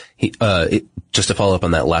 Just to follow up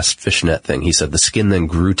on that last fishnet thing, he said the skin then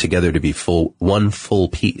grew together to be one full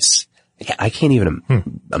piece. I can't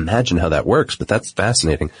even imagine how that works, but that's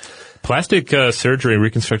fascinating. Plastic surgery,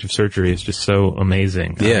 reconstructive surgery is just so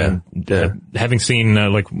amazing. Yeah. Having seen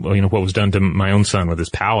what was done to my own son with his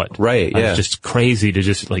palate. Right, yeah. It's just crazy to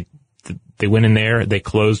just they went in there, they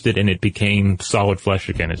closed it, and it became solid flesh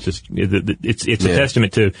again. It's just, it's a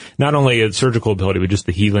testament to not only a surgical ability, but just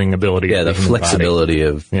the healing ability. Yeah, the flexibility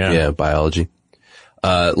of biology.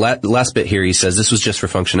 Last bit here, he says, this was just for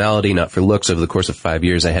functionality, not for looks. Over the course of 5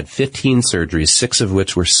 years, I had 15 surgeries, 6 of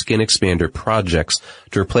which were skin expander projects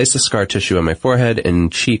to replace the scar tissue on my forehead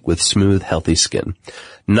and cheek with smooth, healthy skin.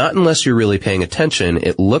 Not unless you're really paying attention.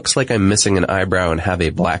 It looks like I'm missing an eyebrow and have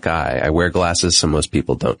a black eye. I wear glasses so most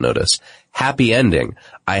people don't notice. Happy ending.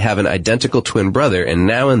 I have an identical twin brother, and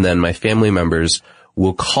now and then my family members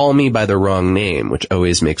will call me by the wrong name, which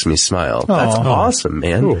always makes me smile. That's awesome,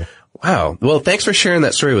 man. Cool. Wow. Well, thanks for sharing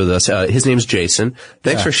that story with us. His name's Jason.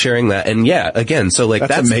 Thanks for sharing that. And again, so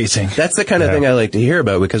that's amazing. That's the kind of thing I like to hear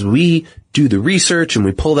about, because we do the research and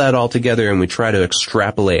we pull that all together and we try to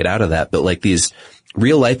extrapolate out of that. But these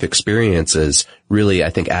real life experiences really, I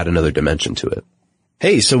think, add another dimension to it.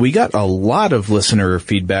 Hey, so we got a lot of listener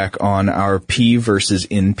feedback on our P versus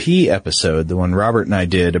NP episode, the one Robert and I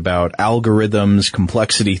did about algorithms,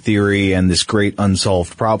 complexity theory, and this great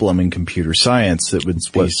unsolved problem in computer science that would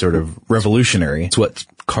be sort of revolutionary. It's what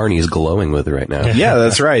Carney's glowing with right now. Yeah,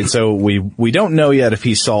 that's right. So we don't know yet if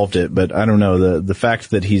he solved it, but I don't know. The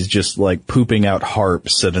fact that he's just pooping out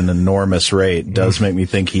harps at an enormous rate does make me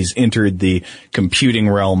think he's entered the computing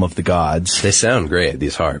realm of the gods. They sound great,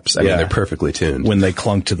 these harps. I mean, they're perfectly tuned. When they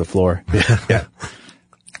clunk to the floor. Yeah.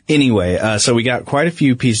 Anyway, so we got quite a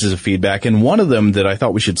few pieces of feedback, and one of them that I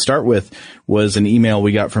thought we should start with was an email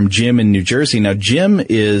we got from Jim in New Jersey. Now, Jim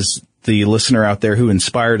is the listener out there who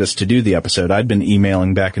inspired us to do the episode. I'd been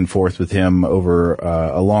emailing back and forth with him over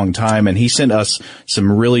a long time, and he sent us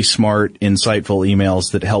some really smart, insightful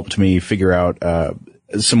emails that helped me figure out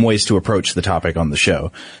some ways to approach the topic on the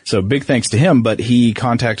show. So big thanks to him, but he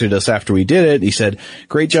contacted us after we did it. He said,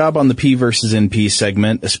 great job on the P versus NP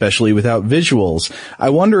segment, especially without visuals. I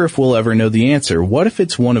wonder if we'll ever know the answer. What if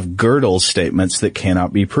it's one of Gödel's statements that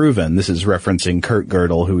cannot be proven? This is referencing Kurt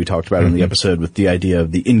Gödel, who we talked about in the episode, with the idea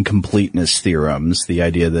of the incompleteness theorems, the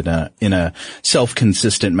idea that in a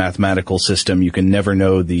self-consistent mathematical system, you can never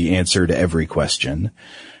know the answer to every question.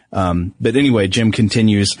 But anyway, Jim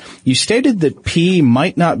continues, you stated that P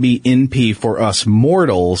might not be NP for us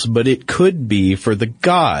mortals, but it could be for the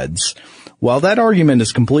gods. While that argument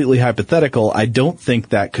is completely hypothetical, I don't think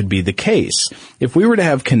that could be the case. If we were to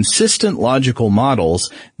have consistent logical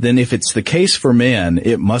models, then if it's the case for man,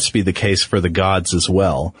 it must be the case for the gods as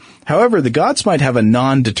well. However, the gods might have a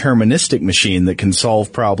non-deterministic machine that can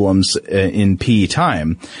solve problems in P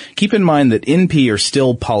time. Keep in mind that in P are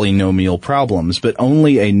still polynomial problems, but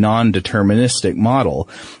only a non-deterministic model.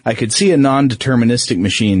 I could see a non-deterministic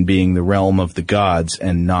machine being the realm of the gods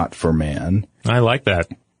and not for man. I like that.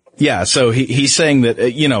 Yeah, so he's saying that,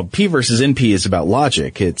 P versus NP is about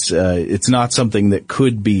logic. It's not something that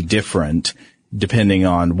could be different depending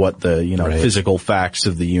on what the, physical facts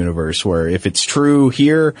of the universe were. If it's true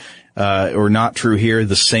here, or not true here,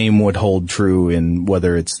 the same would hold true in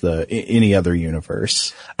whether it's any other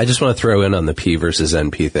universe. I just want to throw in on the P versus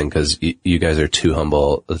NP thing, because you guys are too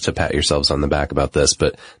humble to pat yourselves on the back about this,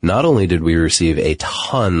 but not only did we receive a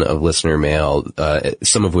ton of listener mail,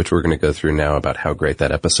 some of which we're going to go through now about how great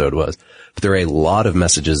that episode was, but there are a lot of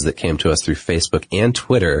messages that came to us through Facebook and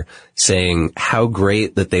Twitter saying how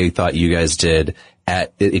great that they thought you guys did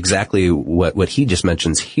at exactly what he just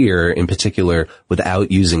mentions here, in particular,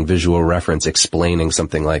 without using visual reference, explaining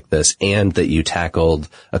something like this, and that you tackled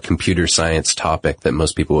a computer science topic that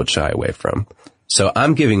most people would shy away from. So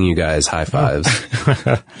I'm giving you guys high fives.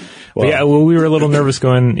 Well, we were a little nervous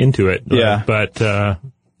going into it. Yeah. But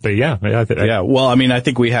yeah. Well, I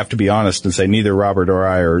think we have to be honest and say neither Robert or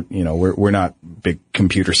I are, we're not big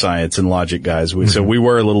computer science and logic guys. So we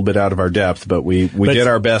were a little bit out of our depth, but we did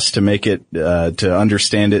our best to make it, to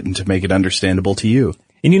understand it and to make it understandable to you.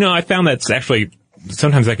 And I found that's actually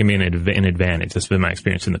sometimes that can be an advantage. That's been my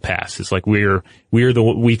experience in the past. It's like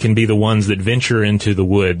we can be the ones that venture into the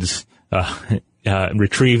woods,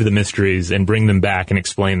 retrieve the mysteries and bring them back and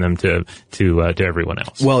explain them to everyone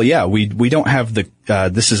else. Well, yeah, we don't have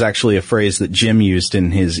this is actually a phrase that Jim used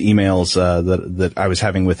in his emails, that I was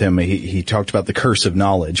having with him. He talked about the curse of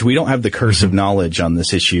knowledge. We don't have the curse of knowledge on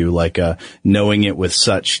this issue, like, knowing it with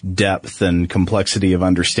such depth and complexity of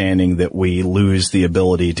understanding that we lose the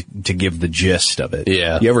ability to give the gist of it.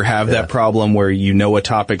 Yeah. You ever have that problem where you know a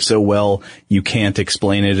topic so well, you can't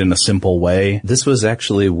explain it in a simple way? This was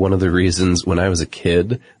actually one of the reasons when I was a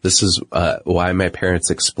kid. This is why my parents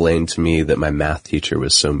explained to me that my math teacher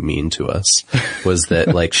was so mean to us. Was that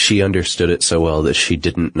like she understood it so well that she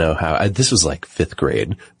didn't know how? This was like 5th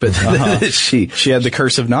grade, but she had the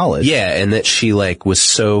curse of knowledge. Yeah, and that she like was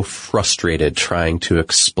so frustrated trying to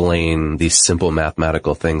explain these simple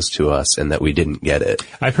mathematical things to us, and that we didn't get it.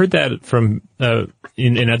 I've heard that from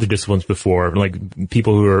in other disciplines before, like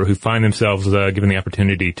people who find themselves given the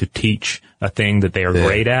opportunity to teach a thing that they are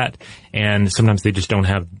great at, and sometimes they just don't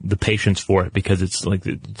have the patience for it because it's like,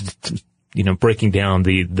 breaking down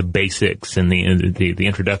the basics and the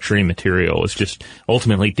introductory material is just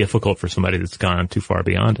ultimately difficult for somebody that's gone too far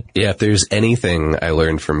beyond it. Yeah, if there's anything I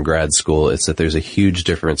learned from grad school, it's that there's a huge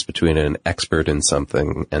difference between an expert in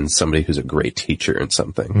something and somebody who's a great teacher in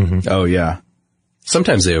something. Mm-hmm. Oh, yeah.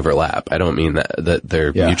 Sometimes they overlap. I don't mean that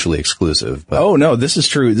they're mutually exclusive. But. Oh, no, this is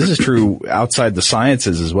true. This is true outside the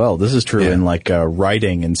sciences as well. This is true in like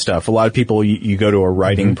writing and stuff. A lot of people, you go to a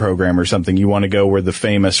writing program or something, you want to go where the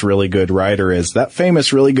famous really good writer is. That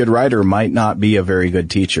famous really good writer might not be a very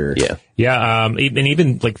good teacher. Yeah. Yeah, and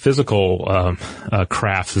even like physical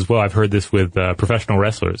crafts as well. I've heard this with professional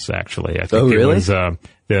wrestlers, actually. I think it was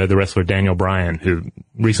the wrestler Daniel Bryan, who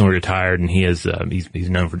recently retired, and he's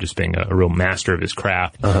known for just being a real master of his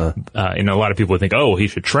craft. And a lot of people would think, oh, he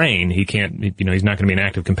should train. He can't, he's not going to be an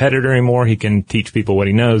active competitor anymore. He can teach people what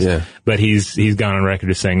he knows. Yeah. But he's gone on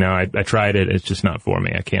record as saying, no, I tried it. It's just not for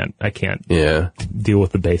me. I can't deal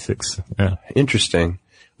with the basics. Yeah. Interesting.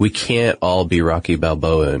 We can't all be Rocky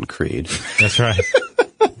Balboa and Creed. That's right.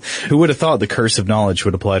 Who would have thought the curse of knowledge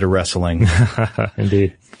would apply to wrestling?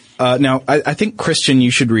 Indeed. Now, I think, Christian, you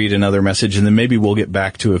should read another message, and then maybe we'll get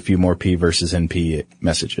back to a few more P versus NP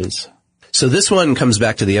messages. So this one comes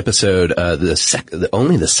back to the episode,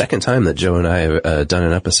 only the second time that Joe and I have done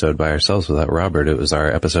an episode by ourselves without Robert. It was our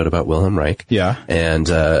episode about Wilhelm Reich. Yeah. And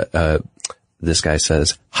this guy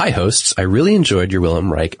says, "Hi hosts, I really enjoyed your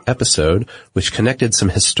Wilhelm Reich episode, which connected some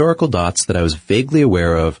historical dots that I was vaguely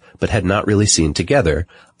aware of, but had not really seen together.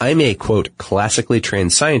 I'm a, quote, classically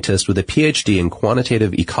trained scientist with a PhD in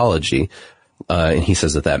quantitative ecology," and he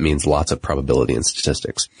says that means lots of probability and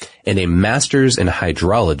statistics, "and a master's in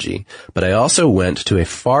hydrology. But I also went to a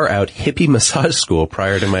far-out hippie massage school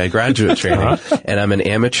prior to my graduate training, and I'm an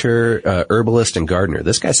amateur herbalist and gardener."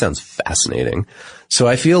 This guy sounds fascinating. "So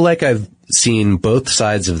I feel like I've seen both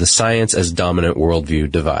sides of the science as dominant worldview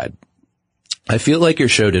divide. I feel like your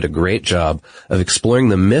show did a great job of exploring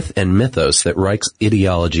the myth and mythos that Reich's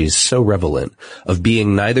ideology is so relevant, of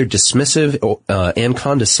being neither dismissive and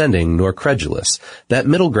condescending nor credulous. That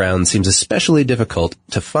middle ground seems especially difficult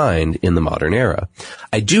to find in the modern era.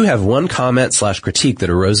 I do have one comment/critique that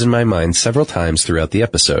arose in my mind several times throughout the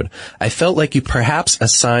episode. I felt like you perhaps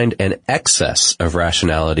assigned an excess of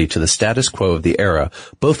rationality to the status quo of the era,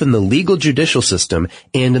 both in the legal judicial system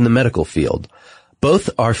and in the medical field.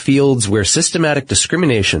 Both are fields where systematic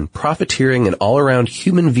discrimination, profiteering, and all-around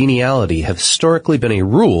human venality have historically been a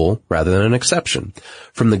rule rather than an exception.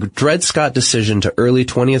 From the Dred Scott decision to early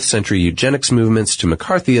 20th century eugenics movements to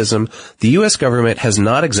McCarthyism, the U.S. government has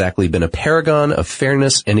not exactly been a paragon of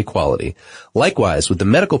fairness and equality. Likewise, with the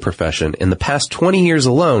medical profession, in the past 20 years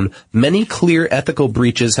alone, many clear ethical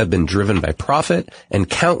breaches have been driven by profit, and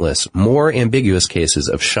countless more ambiguous cases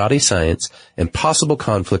of shoddy science and possible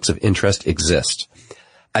conflicts of interest exist.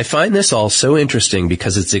 I find this all so interesting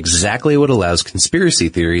because it's exactly what allows conspiracy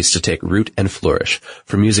theories to take root and flourish.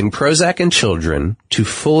 From using Prozac in children to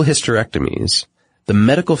full hysterectomies, the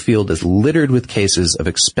medical field is littered with cases of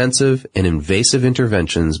expensive and invasive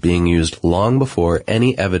interventions being used long before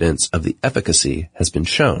any evidence of the efficacy has been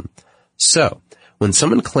shown. So, when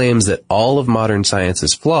someone claims that all of modern science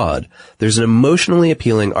is flawed, there's an emotionally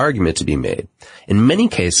appealing argument to be made. In many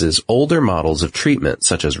cases, older models of treatment,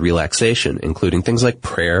 such as relaxation, including things like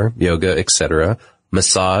prayer, yoga, etc.,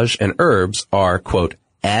 massage, and herbs, are, quote,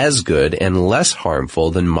 as good and less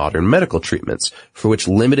harmful than modern medical treatments, for which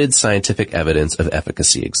limited scientific evidence of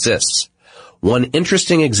efficacy exists. One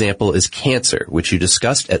interesting example is cancer, which you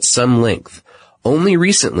discussed at some length. Only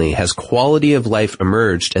recently has quality of life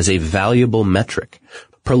emerged as a valuable metric.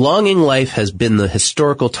 Prolonging life has been the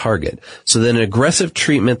historical target, so that an aggressive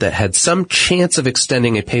treatment that had some chance of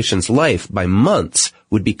extending a patient's life by months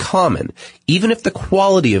would be common, even if the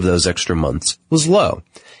quality of those extra months was low.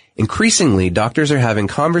 Increasingly, doctors are having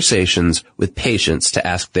conversations with patients to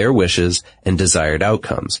ask their wishes and desired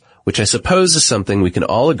outcomes, which I suppose is something we can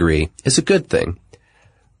all agree is a good thing.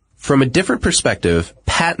 From a different perspective,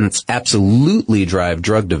 patents absolutely drive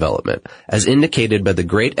drug development, as indicated by the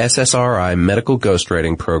great SSRI medical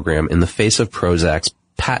ghostwriting program in the face of Prozac's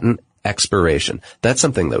patent expiration. That's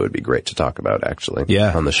something that would be great to talk about, actually,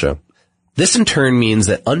 on the show. This in turn means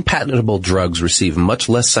that unpatentable drugs receive much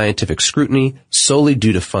less scientific scrutiny solely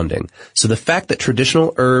due to funding. So the fact that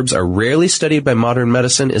traditional herbs are rarely studied by modern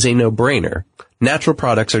medicine is a no-brainer. Natural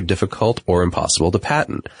products are difficult or impossible to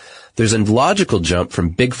patent. There's a logical jump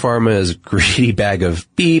from Big Pharma's greedy bag of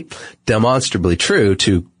beep, demonstrably true,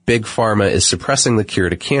 to Big Pharma is suppressing the cure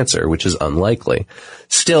to cancer, which is unlikely.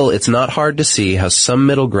 Still, it's not hard to see how some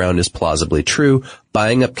middle ground is plausibly true,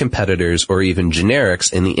 buying up competitors or even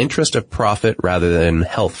generics in the interest of profit rather than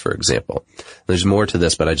health, for example. There's more to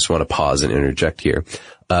this, but I just want to pause and interject here.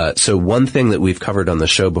 So one thing that we've covered on the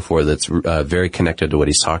show before that's very connected to what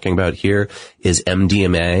he's talking about here is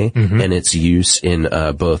MDMA and its use in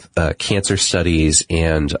both cancer studies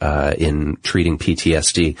and in treating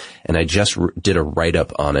PTSD. And I just did a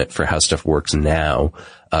write-up on it for How Stuff Works Now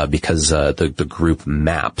because the group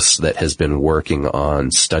MAPS that has been working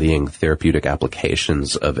on studying therapeutic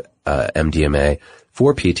applications of MDMA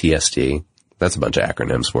for PTSD. That's a bunch of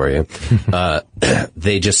acronyms for you.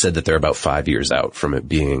 They just said that they're about 5 years out from it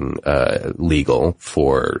being legal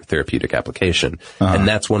for therapeutic application. And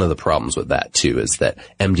that's one of the problems with that, too, is that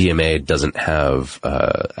MDMA doesn't have,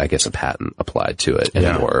 I guess, a patent applied to it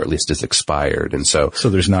anymore, or at least it's expired. And so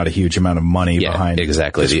there's not a huge amount of money behind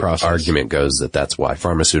exactly. this process. The argument goes that that's why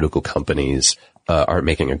pharmaceutical companies aren't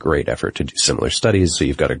making a great effort to do similar studies. So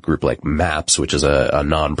you've got a group like MAPS, which is a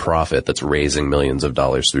non-profit that's raising millions of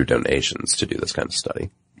dollars through donations to do this kind of study.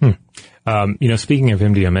 Speaking of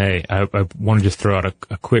MDMA, I want to just throw out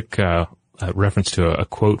a quick reference to a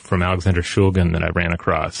quote from Alexander Shulgin that I ran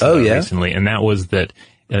across recently, and that was that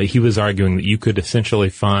he was arguing that you could essentially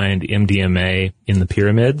find MDMA in the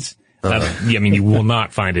pyramids. You will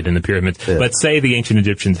not find it in the pyramids, but say the ancient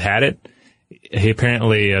Egyptians had it. He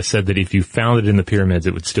apparently said that if you found it in the pyramids,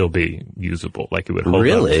 it would still be usable. Like it would hold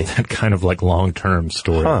up to that kind of like long-term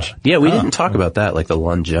storage. Yeah, we didn't talk about that, like the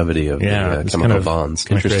longevity of the chemical bonds.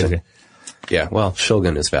 Interesting. Crazy. Yeah, well,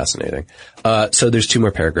 Shulgin is fascinating. So there's 2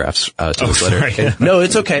 more paragraphs to this letter. Okay. No,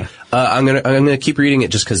 it's okay. I'm gonna keep reading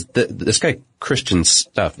it just because this guy Christian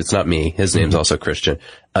stuff. It's not me. His name's also Christian.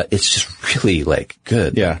 It's just really like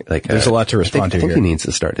good. Yeah. Like there's a lot to respond to. I think he needs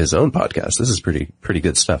to start his own podcast. This is pretty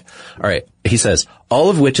good stuff. All right. He says, all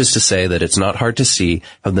of which is to say that it's not hard to see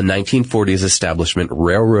how the 1940s establishment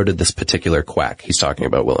railroaded this particular quack. He's talking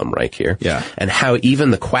about Wilhelm Reich here. Yeah. And how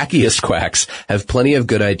even the quackiest quacks have plenty of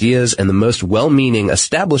good ideas, and the most well-meaning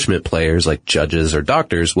establishment players like judges or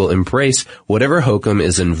doctors will embrace whatever hokum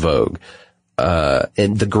is in vogue.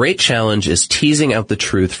 And the great challenge is teasing out the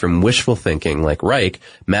truth from wishful thinking like Reich,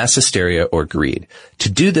 mass hysteria, or greed.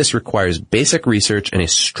 To do this requires basic research and a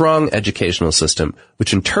strong educational system,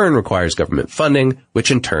 which in turn requires government funding,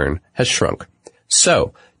 which in turn has shrunk.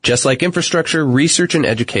 So, just like infrastructure, research and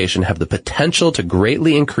education have the potential to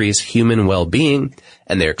greatly increase human well-being,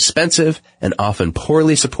 and they're expensive and often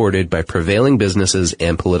poorly supported by prevailing businesses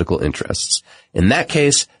and political interests. In that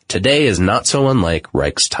case, today is not so unlike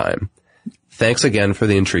Reich's time. Thanks again for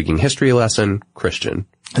the intriguing history lesson, Christian.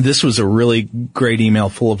 This was a really great email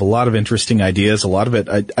full of a lot of interesting ideas. A lot of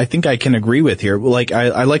it I think I can agree with here. Like,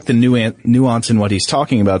 I like the nuance in what he's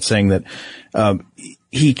talking about, saying that,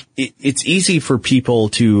 it's easy for people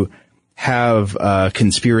to have,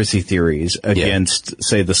 conspiracy theories against,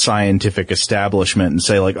 say, the scientific establishment and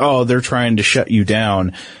say like, oh, they're trying to shut you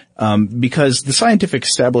down. Because the scientific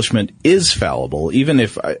establishment is fallible. Even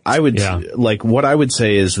if I would, like, what I would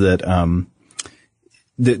say is that,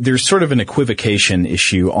 there's sort of an equivocation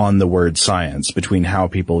issue on the word science between how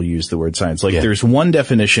people use the word science. Like there's one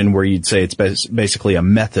definition where you'd say it's basically a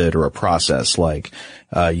method or a process. Like,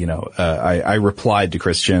 I replied to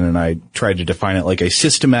Christian and I tried to define it like a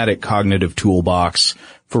systematic cognitive toolbox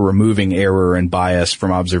for removing error and bias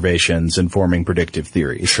from observations and forming predictive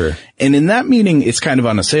theories. Sure. And in that meaning, it's kind of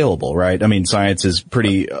unassailable, right? I mean, science is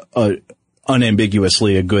pretty,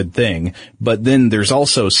 unambiguously a good thing. But then there's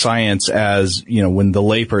also science as, you know, when the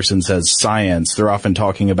layperson says science, they're often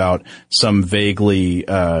talking about some vaguely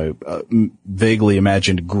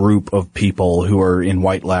imagined group of people who are in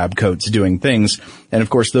white lab coats doing things. And of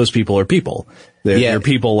course, those people are people. They're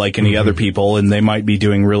people like any other people, and they might be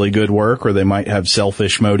doing really good work, or they might have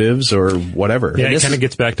selfish motives, or whatever. Yeah, it kind of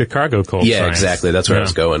gets back to cargo cult Yeah, science. exactly. That's where I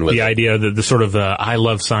was going with the it. idea that the sort of I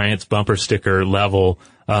love science bumper sticker level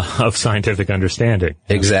of scientific understanding.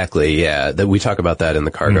 Exactly, yeah. That we talk about that in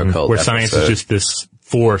the cargo cult Where episode. science is just this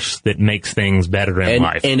force that makes things better in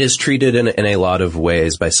life. And is treated in a lot of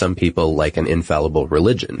ways by some people like an infallible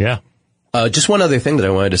religion. Yeah. Just one other thing that I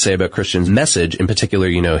wanted to say about Christian's message, in particular,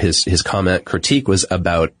 you know, his comment critique was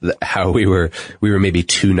about how we were maybe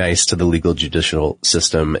too nice to the legal judicial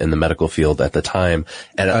system in the medical field at the time.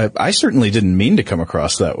 And I certainly didn't mean to come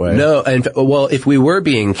across that way. no, and well, if we were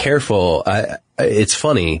being careful, it's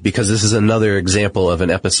funny because this is another example of an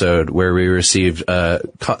episode where we received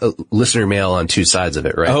listener mail on two sides of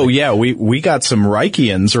it, right? Oh yeah, we got some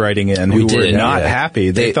Reichians writing in who were not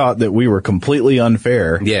happy. They thought that we were completely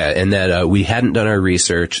unfair. Yeah, and that we hadn't done our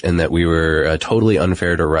research, and that we were totally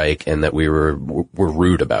unfair to Reich, and that we were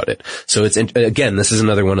rude about it. So it's again, this is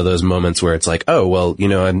another one of those moments where it's like, oh well, you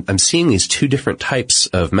know, I'm seeing these two different types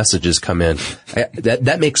of messages come in.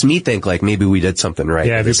 That makes me think like maybe we did something right.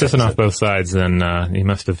 Yeah, if you're pissing off both sides, then he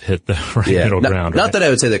must have hit the middle ground. Not that I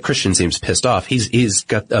would say that Christian seems pissed off. He's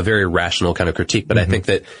got a very rational kind of critique, but I think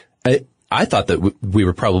that I thought that we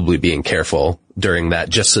were probably being careful during that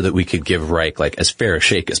just so that we could give Reich like as fair a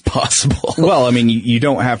shake as possible. Well, I mean, you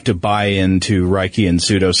don't have to buy into Reichian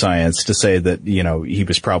pseudoscience to say that, you know, he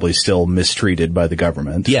was probably still mistreated by the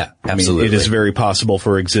government. Yeah, absolutely. I mean, it is very possible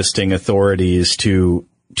for existing authorities to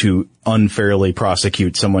unfairly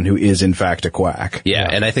prosecute someone who is in fact a quack. Yeah,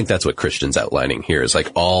 and I think that's what Christian's outlining here is like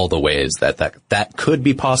all the ways that could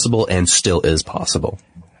be possible and still is possible.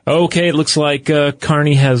 Okay, it looks like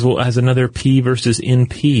Carney has another P versus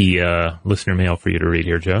NP listener mail for you to read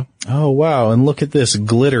here, Joe. Oh wow, and look at this.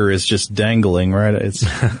 Glitter is just dangling, right? It's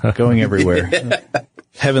going everywhere.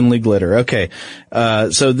 Heavenly glitter. Okay.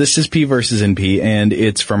 So this is P versus NP, and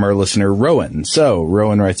it's from our listener, Rowan. So,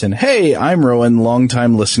 Rowan writes in, hey, I'm Rowan,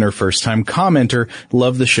 longtime listener, first-time commenter,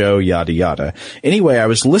 love the show, yada yada. Anyway, I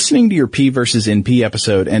was listening to your P versus NP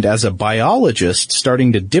episode, and as a biologist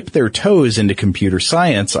starting to dip their toes into computer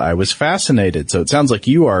science, I was fascinated. So it sounds like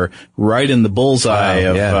you are right in the bullseye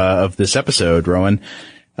of this episode, Rowan.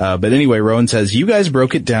 But anyway, Rowan says, you guys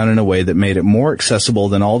broke it down in a way that made it more accessible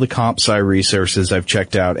than all the comp sci resources I've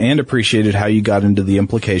checked out, and appreciated how you got into the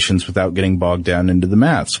implications without getting bogged down into the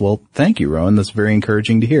maths. Well, thank you, Rowan. That's very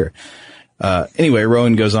encouraging to hear. Anyway,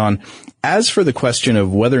 Rowan goes on, as for the question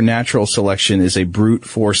of whether natural selection is a brute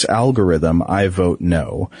force algorithm, I vote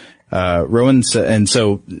no. Rowan and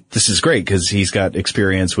so this is great because he's got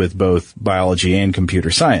experience with both biology and computer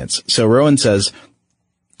science. So Rowan says,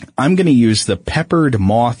 I'm going to use the peppered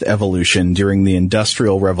moth evolution during the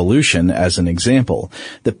Industrial Revolution as an example.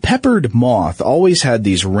 The peppered moth always had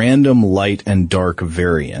these random light and dark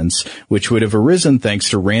variants, which would have arisen thanks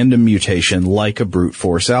to random mutation like a brute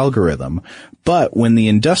force algorithm. But when the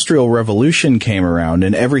Industrial Revolution came around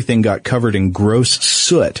and everything got covered in gross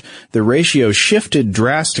soot, the ratio shifted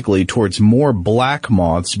drastically towards more black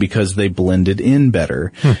moths because they blended in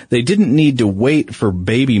better. They didn't need to wait for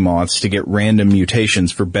baby moths to get random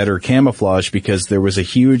mutations for better camouflage because there was a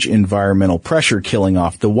huge environmental pressure killing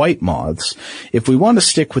off the white moths. If we want to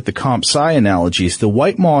stick with the comp sci analogies, the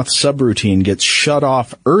white moth subroutine gets shut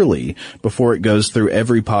off early before it goes through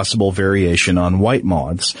every possible variation on white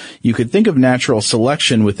moths. You could think of natural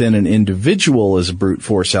selection within an individual as a brute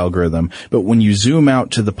force algorithm, but when you zoom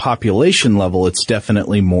out to the population level, it's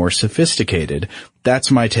definitely more sophisticated.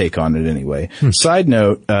 That's my take on it anyway. Side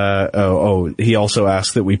note, he also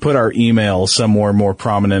asked that we put our email somewhere more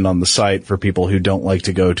prominent on the site for people who don't like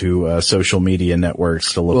to go to social media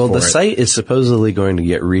networks to look for it. Well, the site is supposedly going to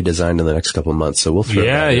get redesigned in the next couple of months, so we'll throw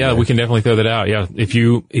that in there. We can definitely throw that out. Yeah, if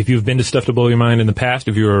you've been to Stuff to Blow Your Mind in the past,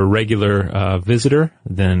 if you're a regular visitor,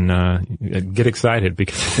 then get excited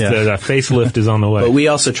because the facelift is on the way. But we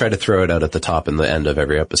also try to throw it out at the top and the end of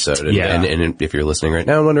every episode. And if you're listening right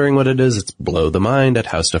now wondering what it is, it's Blow the Mind at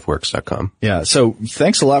howstuffworks.com. Yeah, so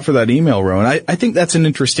thanks a lot for that email, Rowan. I think that's an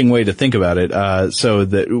interesting way to think about it. So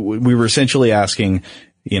that we were essentially asking,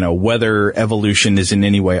 whether evolution is in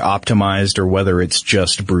any way optimized or whether it's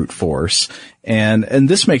just brute force. And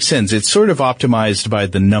this makes sense. It's sort of optimized by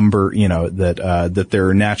the number, that there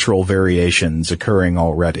are natural variations occurring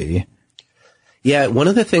already. Yeah, one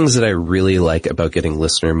of the things that I really like about getting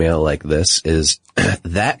listener mail like this is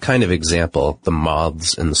that kind of example, the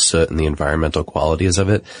moths and the soot and the environmental qualities of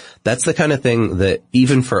it. That's the kind of thing that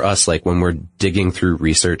even for us, like when we're digging through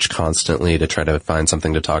research constantly to try to find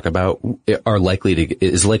something to talk about,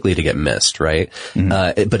 is likely to get missed, right?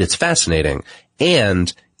 Mm-hmm. But it's fascinating.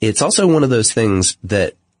 And it's also one of those things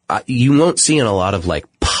that you won't see in a lot of like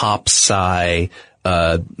pop sci,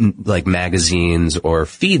 like magazines or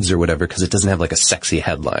feeds or whatever, because it doesn't have like a sexy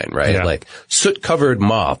headline, right? Yeah. Like soot-covered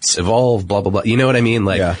moths evolve, blah blah blah. You know what I mean?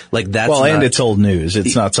 Like that's and it's old news.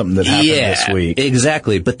 It's not something that happened this week.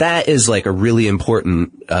 Exactly. But that is like a really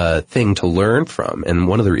important thing to learn from, and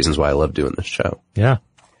one of the reasons why I love doing this show. Yeah.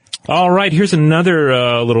 All right, here's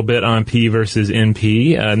another little bit on P versus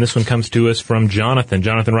NP, and this one comes to us from Jonathan.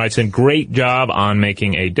 Jonathan writes in, great job on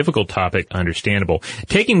making a difficult topic understandable.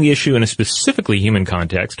 Taking the issue in a specifically human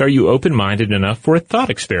context, are you open-minded enough for a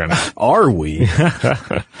thought experiment? Are we?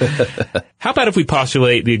 How about if we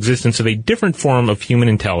postulate the existence of a different form of human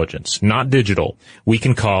intelligence, not digital, we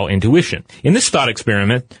can call intuition? In this thought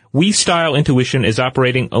experiment, we style intuition as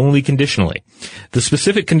operating only conditionally. The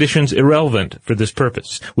specific conditions irrelevant for this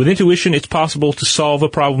purpose. With intuition, it's possible to solve a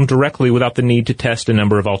problem directly without the need to test a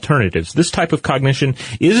number of alternatives. This type of cognition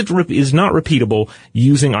is not repeatable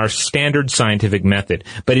using our standard scientific method,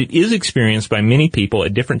 but it is experienced by many people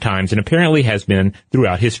at different times and apparently has been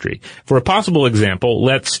throughout history. For a possible example,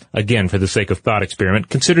 let's, again, for the sake of thought experiment,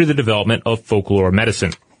 consider the development of folklore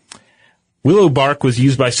medicine. Willow bark was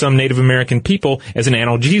used by some Native American people as an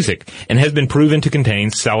analgesic and has been proven to contain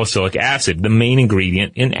salicylic acid, the main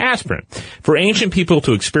ingredient in aspirin. For ancient people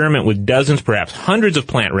to experiment with dozens, perhaps hundreds of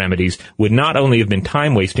plant remedies would not only have been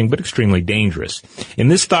time-wasting, but extremely dangerous. In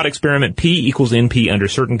this thought experiment, P equals NP under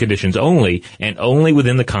certain conditions only, and only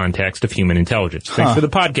within the context of human intelligence. Thanks for the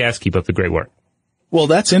podcast. Keep up the great work. Well,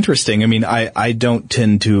 that's interesting. I mean, I don't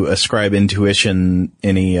tend to ascribe intuition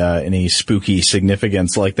any spooky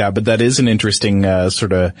significance like that, but that is an interesting,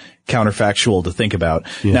 sort of counterfactual to think about.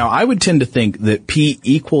 Yeah. Now, I would tend to think that P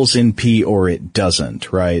equals NP or it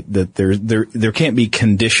doesn't, right? That there can't be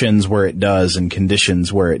conditions where it does and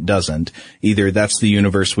conditions where it doesn't. Either that's the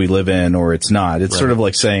universe we live in or it's not. It's sort of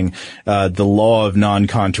like saying, the law of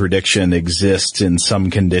non-contradiction exists in some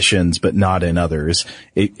conditions, but not in others.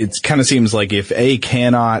 It kind of seems like if A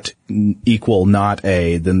cannot equal not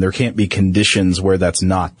A, then there can't be conditions where that's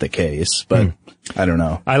not the case. But I don't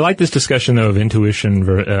know. I like this discussion, though, of intuition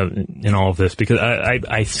in all of this, because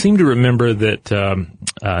I seem to remember that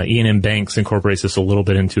Ian M. Banks incorporates this a little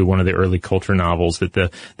bit into one of the early culture novels,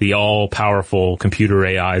 that the all-powerful computer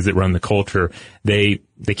AIs that run the culture, they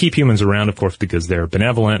keep humans around, of course, because they're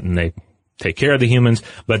benevolent and they take care of the humans,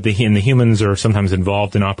 but the humans are sometimes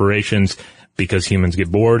involved in operations because humans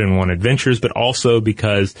get bored and want adventures, but also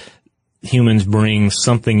because humans bring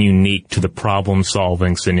something unique to the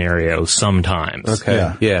problem-solving scenario sometimes.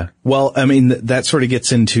 Okay. Yeah. Well, I mean, that sort of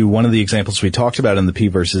gets into one of the examples we talked about in the P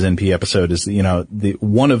versus NP episode is,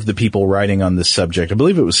 one of the people writing on this subject, I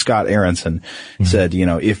believe it was Scott Aronson, said,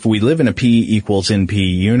 if we live in a P equals NP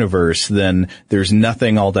universe, then there's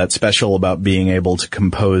nothing all that special about being able to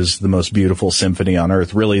compose the most beautiful symphony on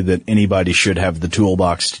earth, really, that anybody should have the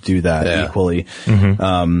toolbox to do that equally.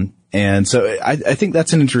 And so I think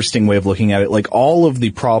that's an interesting way of looking at it. Like all of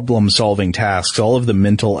the problem-solving tasks, all of the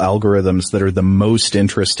mental algorithms that are the most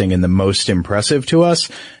interesting and the most impressive to us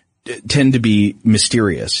tend to be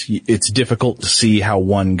mysterious. It's difficult to see how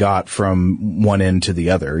one got from one end to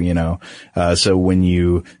the other, So when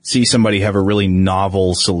you see somebody have a really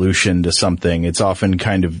novel solution to something, it's often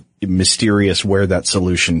kind of mysterious where that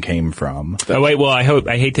solution came from. Oh, wait, well, I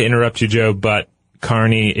hate to interrupt you, Joe, but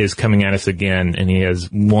Carney is coming at us again, and he has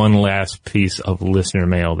one last piece of listener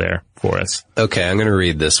mail there for us. Okay, I'm going to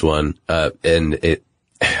read this one, and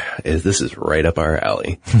this is right up our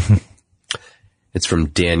alley. It's from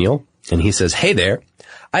Daniel, and he says, "Hey there,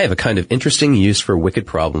 I have a kind of interesting use for wicked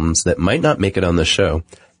problems that might not make it on the show,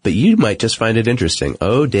 but you might just find it interesting."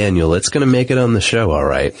 Oh, Daniel, it's going to make it on the show, all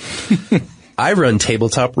right. I run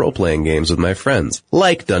tabletop role-playing games with my friends,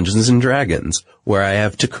 like Dungeons & Dragons, where I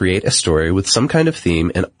have to create a story with some kind of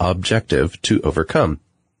theme and objective to overcome.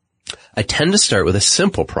 I tend to start with a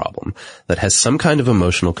simple problem that has some kind of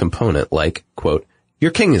emotional component, like, quote,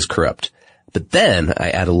 "Your king is corrupt." But then I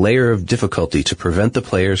add a layer of difficulty to prevent the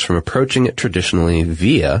players from approaching it traditionally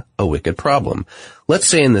via a wicked problem. Let's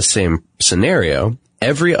say in this same scenario,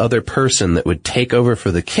 every other person that would take over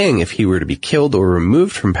for the king if he were to be killed or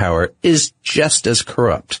removed from power is just as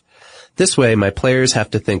corrupt. This way, my players have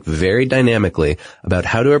to think very dynamically about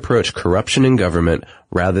how to approach corruption in government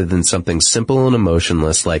rather than something simple and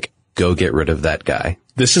emotionless like, go get rid of that guy.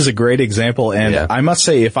 This is a great example, and I must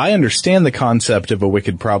say, if I understand the concept of a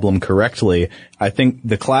wicked problem correctly, I think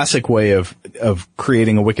the classic way of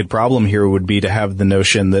creating a wicked problem here would be to have the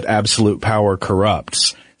notion that absolute power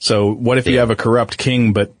corrupts. So what if you have a corrupt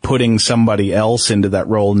king, but putting somebody else into that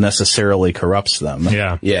role necessarily corrupts them?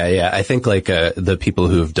 Yeah. I think like the people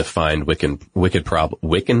who have defined wicked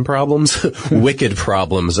problems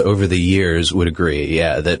over the years would agree.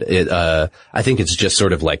 Yeah, that I think it's just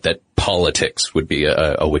sort of like that politics would be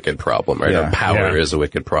a wicked problem, right? Or power is a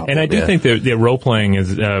wicked problem. And I do think that role-playing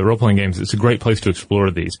games, it's a great place to explore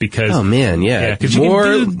these because... Oh man,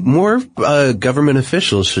 more government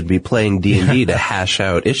officials should be playing D&D to hash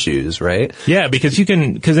out issues, right? Yeah, because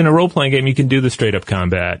in a role-playing game, you can do the straight-up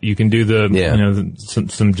combat. You can do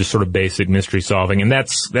some just sort of basic mystery solving, and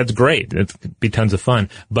that's great. It'd be tons of fun.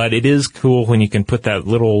 But it is cool when you can put that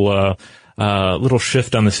little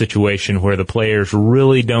shift on the situation where the players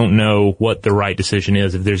really don't know what the right decision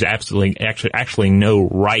is, if there's actually no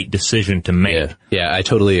right decision to make. Yeah, I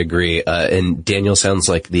totally agree. And Daniel sounds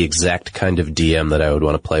like the exact kind of DM that I would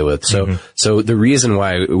want to play with. So the reason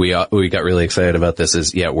why we got really excited about this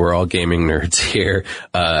is, we're all gaming nerds here.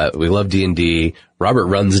 We love D&D. Robert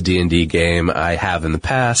runs a D&D game. I have in the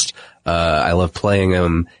past. I love playing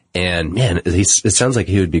them. And man, it sounds like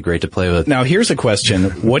he would be great to play with. Now here's a question.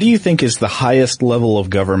 What do you think is the highest level of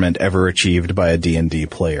government ever achieved by a D&D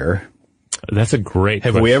player? That's a great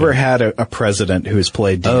question. Have we ever had a president who's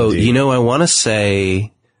played D&D? Oh, I want to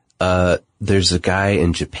say, there's a guy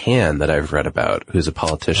in Japan that I've read about who's a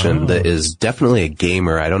politician that is definitely a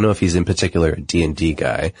gamer. I don't know if he's in particular a D&D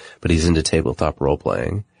guy, but he's into tabletop role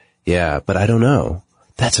playing. Yeah, but I don't know.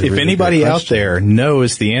 That's a if really anybody out there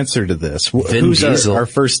knows the answer to this, who's our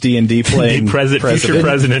first D&D playing future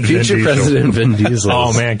president Vin Diesel.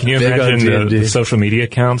 Oh man, can you imagine the social media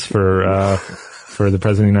accounts for the president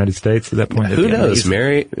of the United States at that point? Who knows?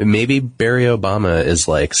 Maybe Barry Obama is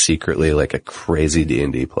like secretly like a crazy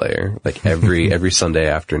D&D player. Like every Sunday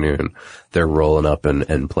afternoon, they're rolling up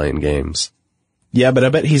and playing games. Yeah, but I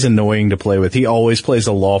bet he's annoying to play with. He always plays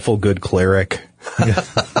a lawful good cleric.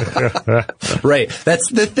 Right.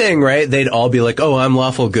 That's the thing, right? They'd all be like, oh, I'm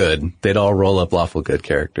lawful good. They'd all roll up lawful good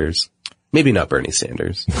characters. Maybe not Bernie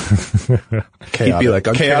Sanders. He'd be like,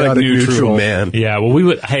 I'm chaotic neutral man. Yeah,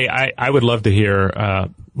 well, I would love to hear,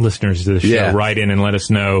 listeners to the show write in and let us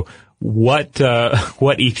know what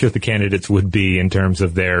each of the candidates would be in terms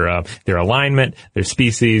of their alignment, their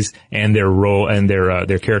species, and their role and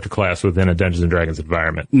their character class within a Dungeons and Dragons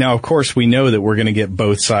environment. Now, of course, we know that we're going to get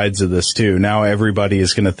both sides of this too. Now everybody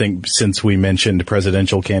is going to think, since we mentioned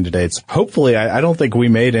presidential candidates, hopefully I don't think we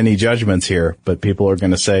made any judgments here, but people are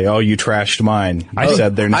going to say, oh, you trashed mine. I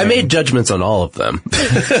said their name. I made judgments on all of them.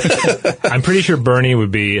 I'm pretty sure Bernie would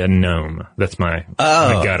be a gnome. That's my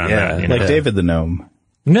gut on that. Like David the Gnome.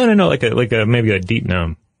 No, like maybe a deep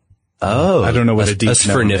gnome. Oh. I don't know what a deep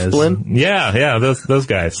gnome is. Yeah, those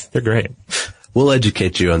guys. They're great. We'll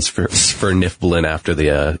educate you on Sfernifblin after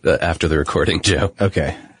the recording, Joe.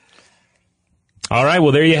 Okay. All right,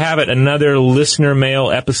 well, there you have it. Another listener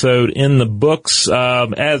mail episode in the books.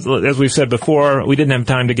 As we've said before, we didn't have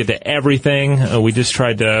time to get to everything. We just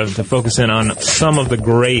tried to focus in on some of the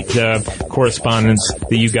great correspondence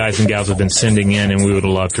that you guys and gals have been sending in, and we would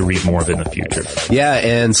love to read more of it in the future. Yeah,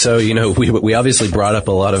 and so, we obviously brought up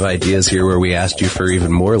a lot of ideas here where we asked you for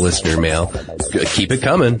even more listener mail. Keep it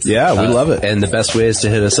coming. Yeah, we love it. And the best way is to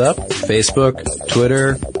hit us up: Facebook,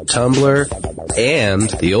 Twitter, Tumblr, and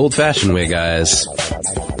the old-fashioned way, guys.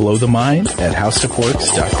 Blow the mind at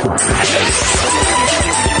howstuffworks.com.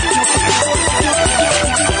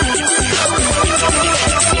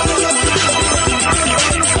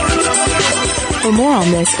 For more on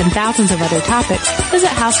this and thousands of other topics, visit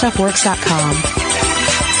howstuffworks.com.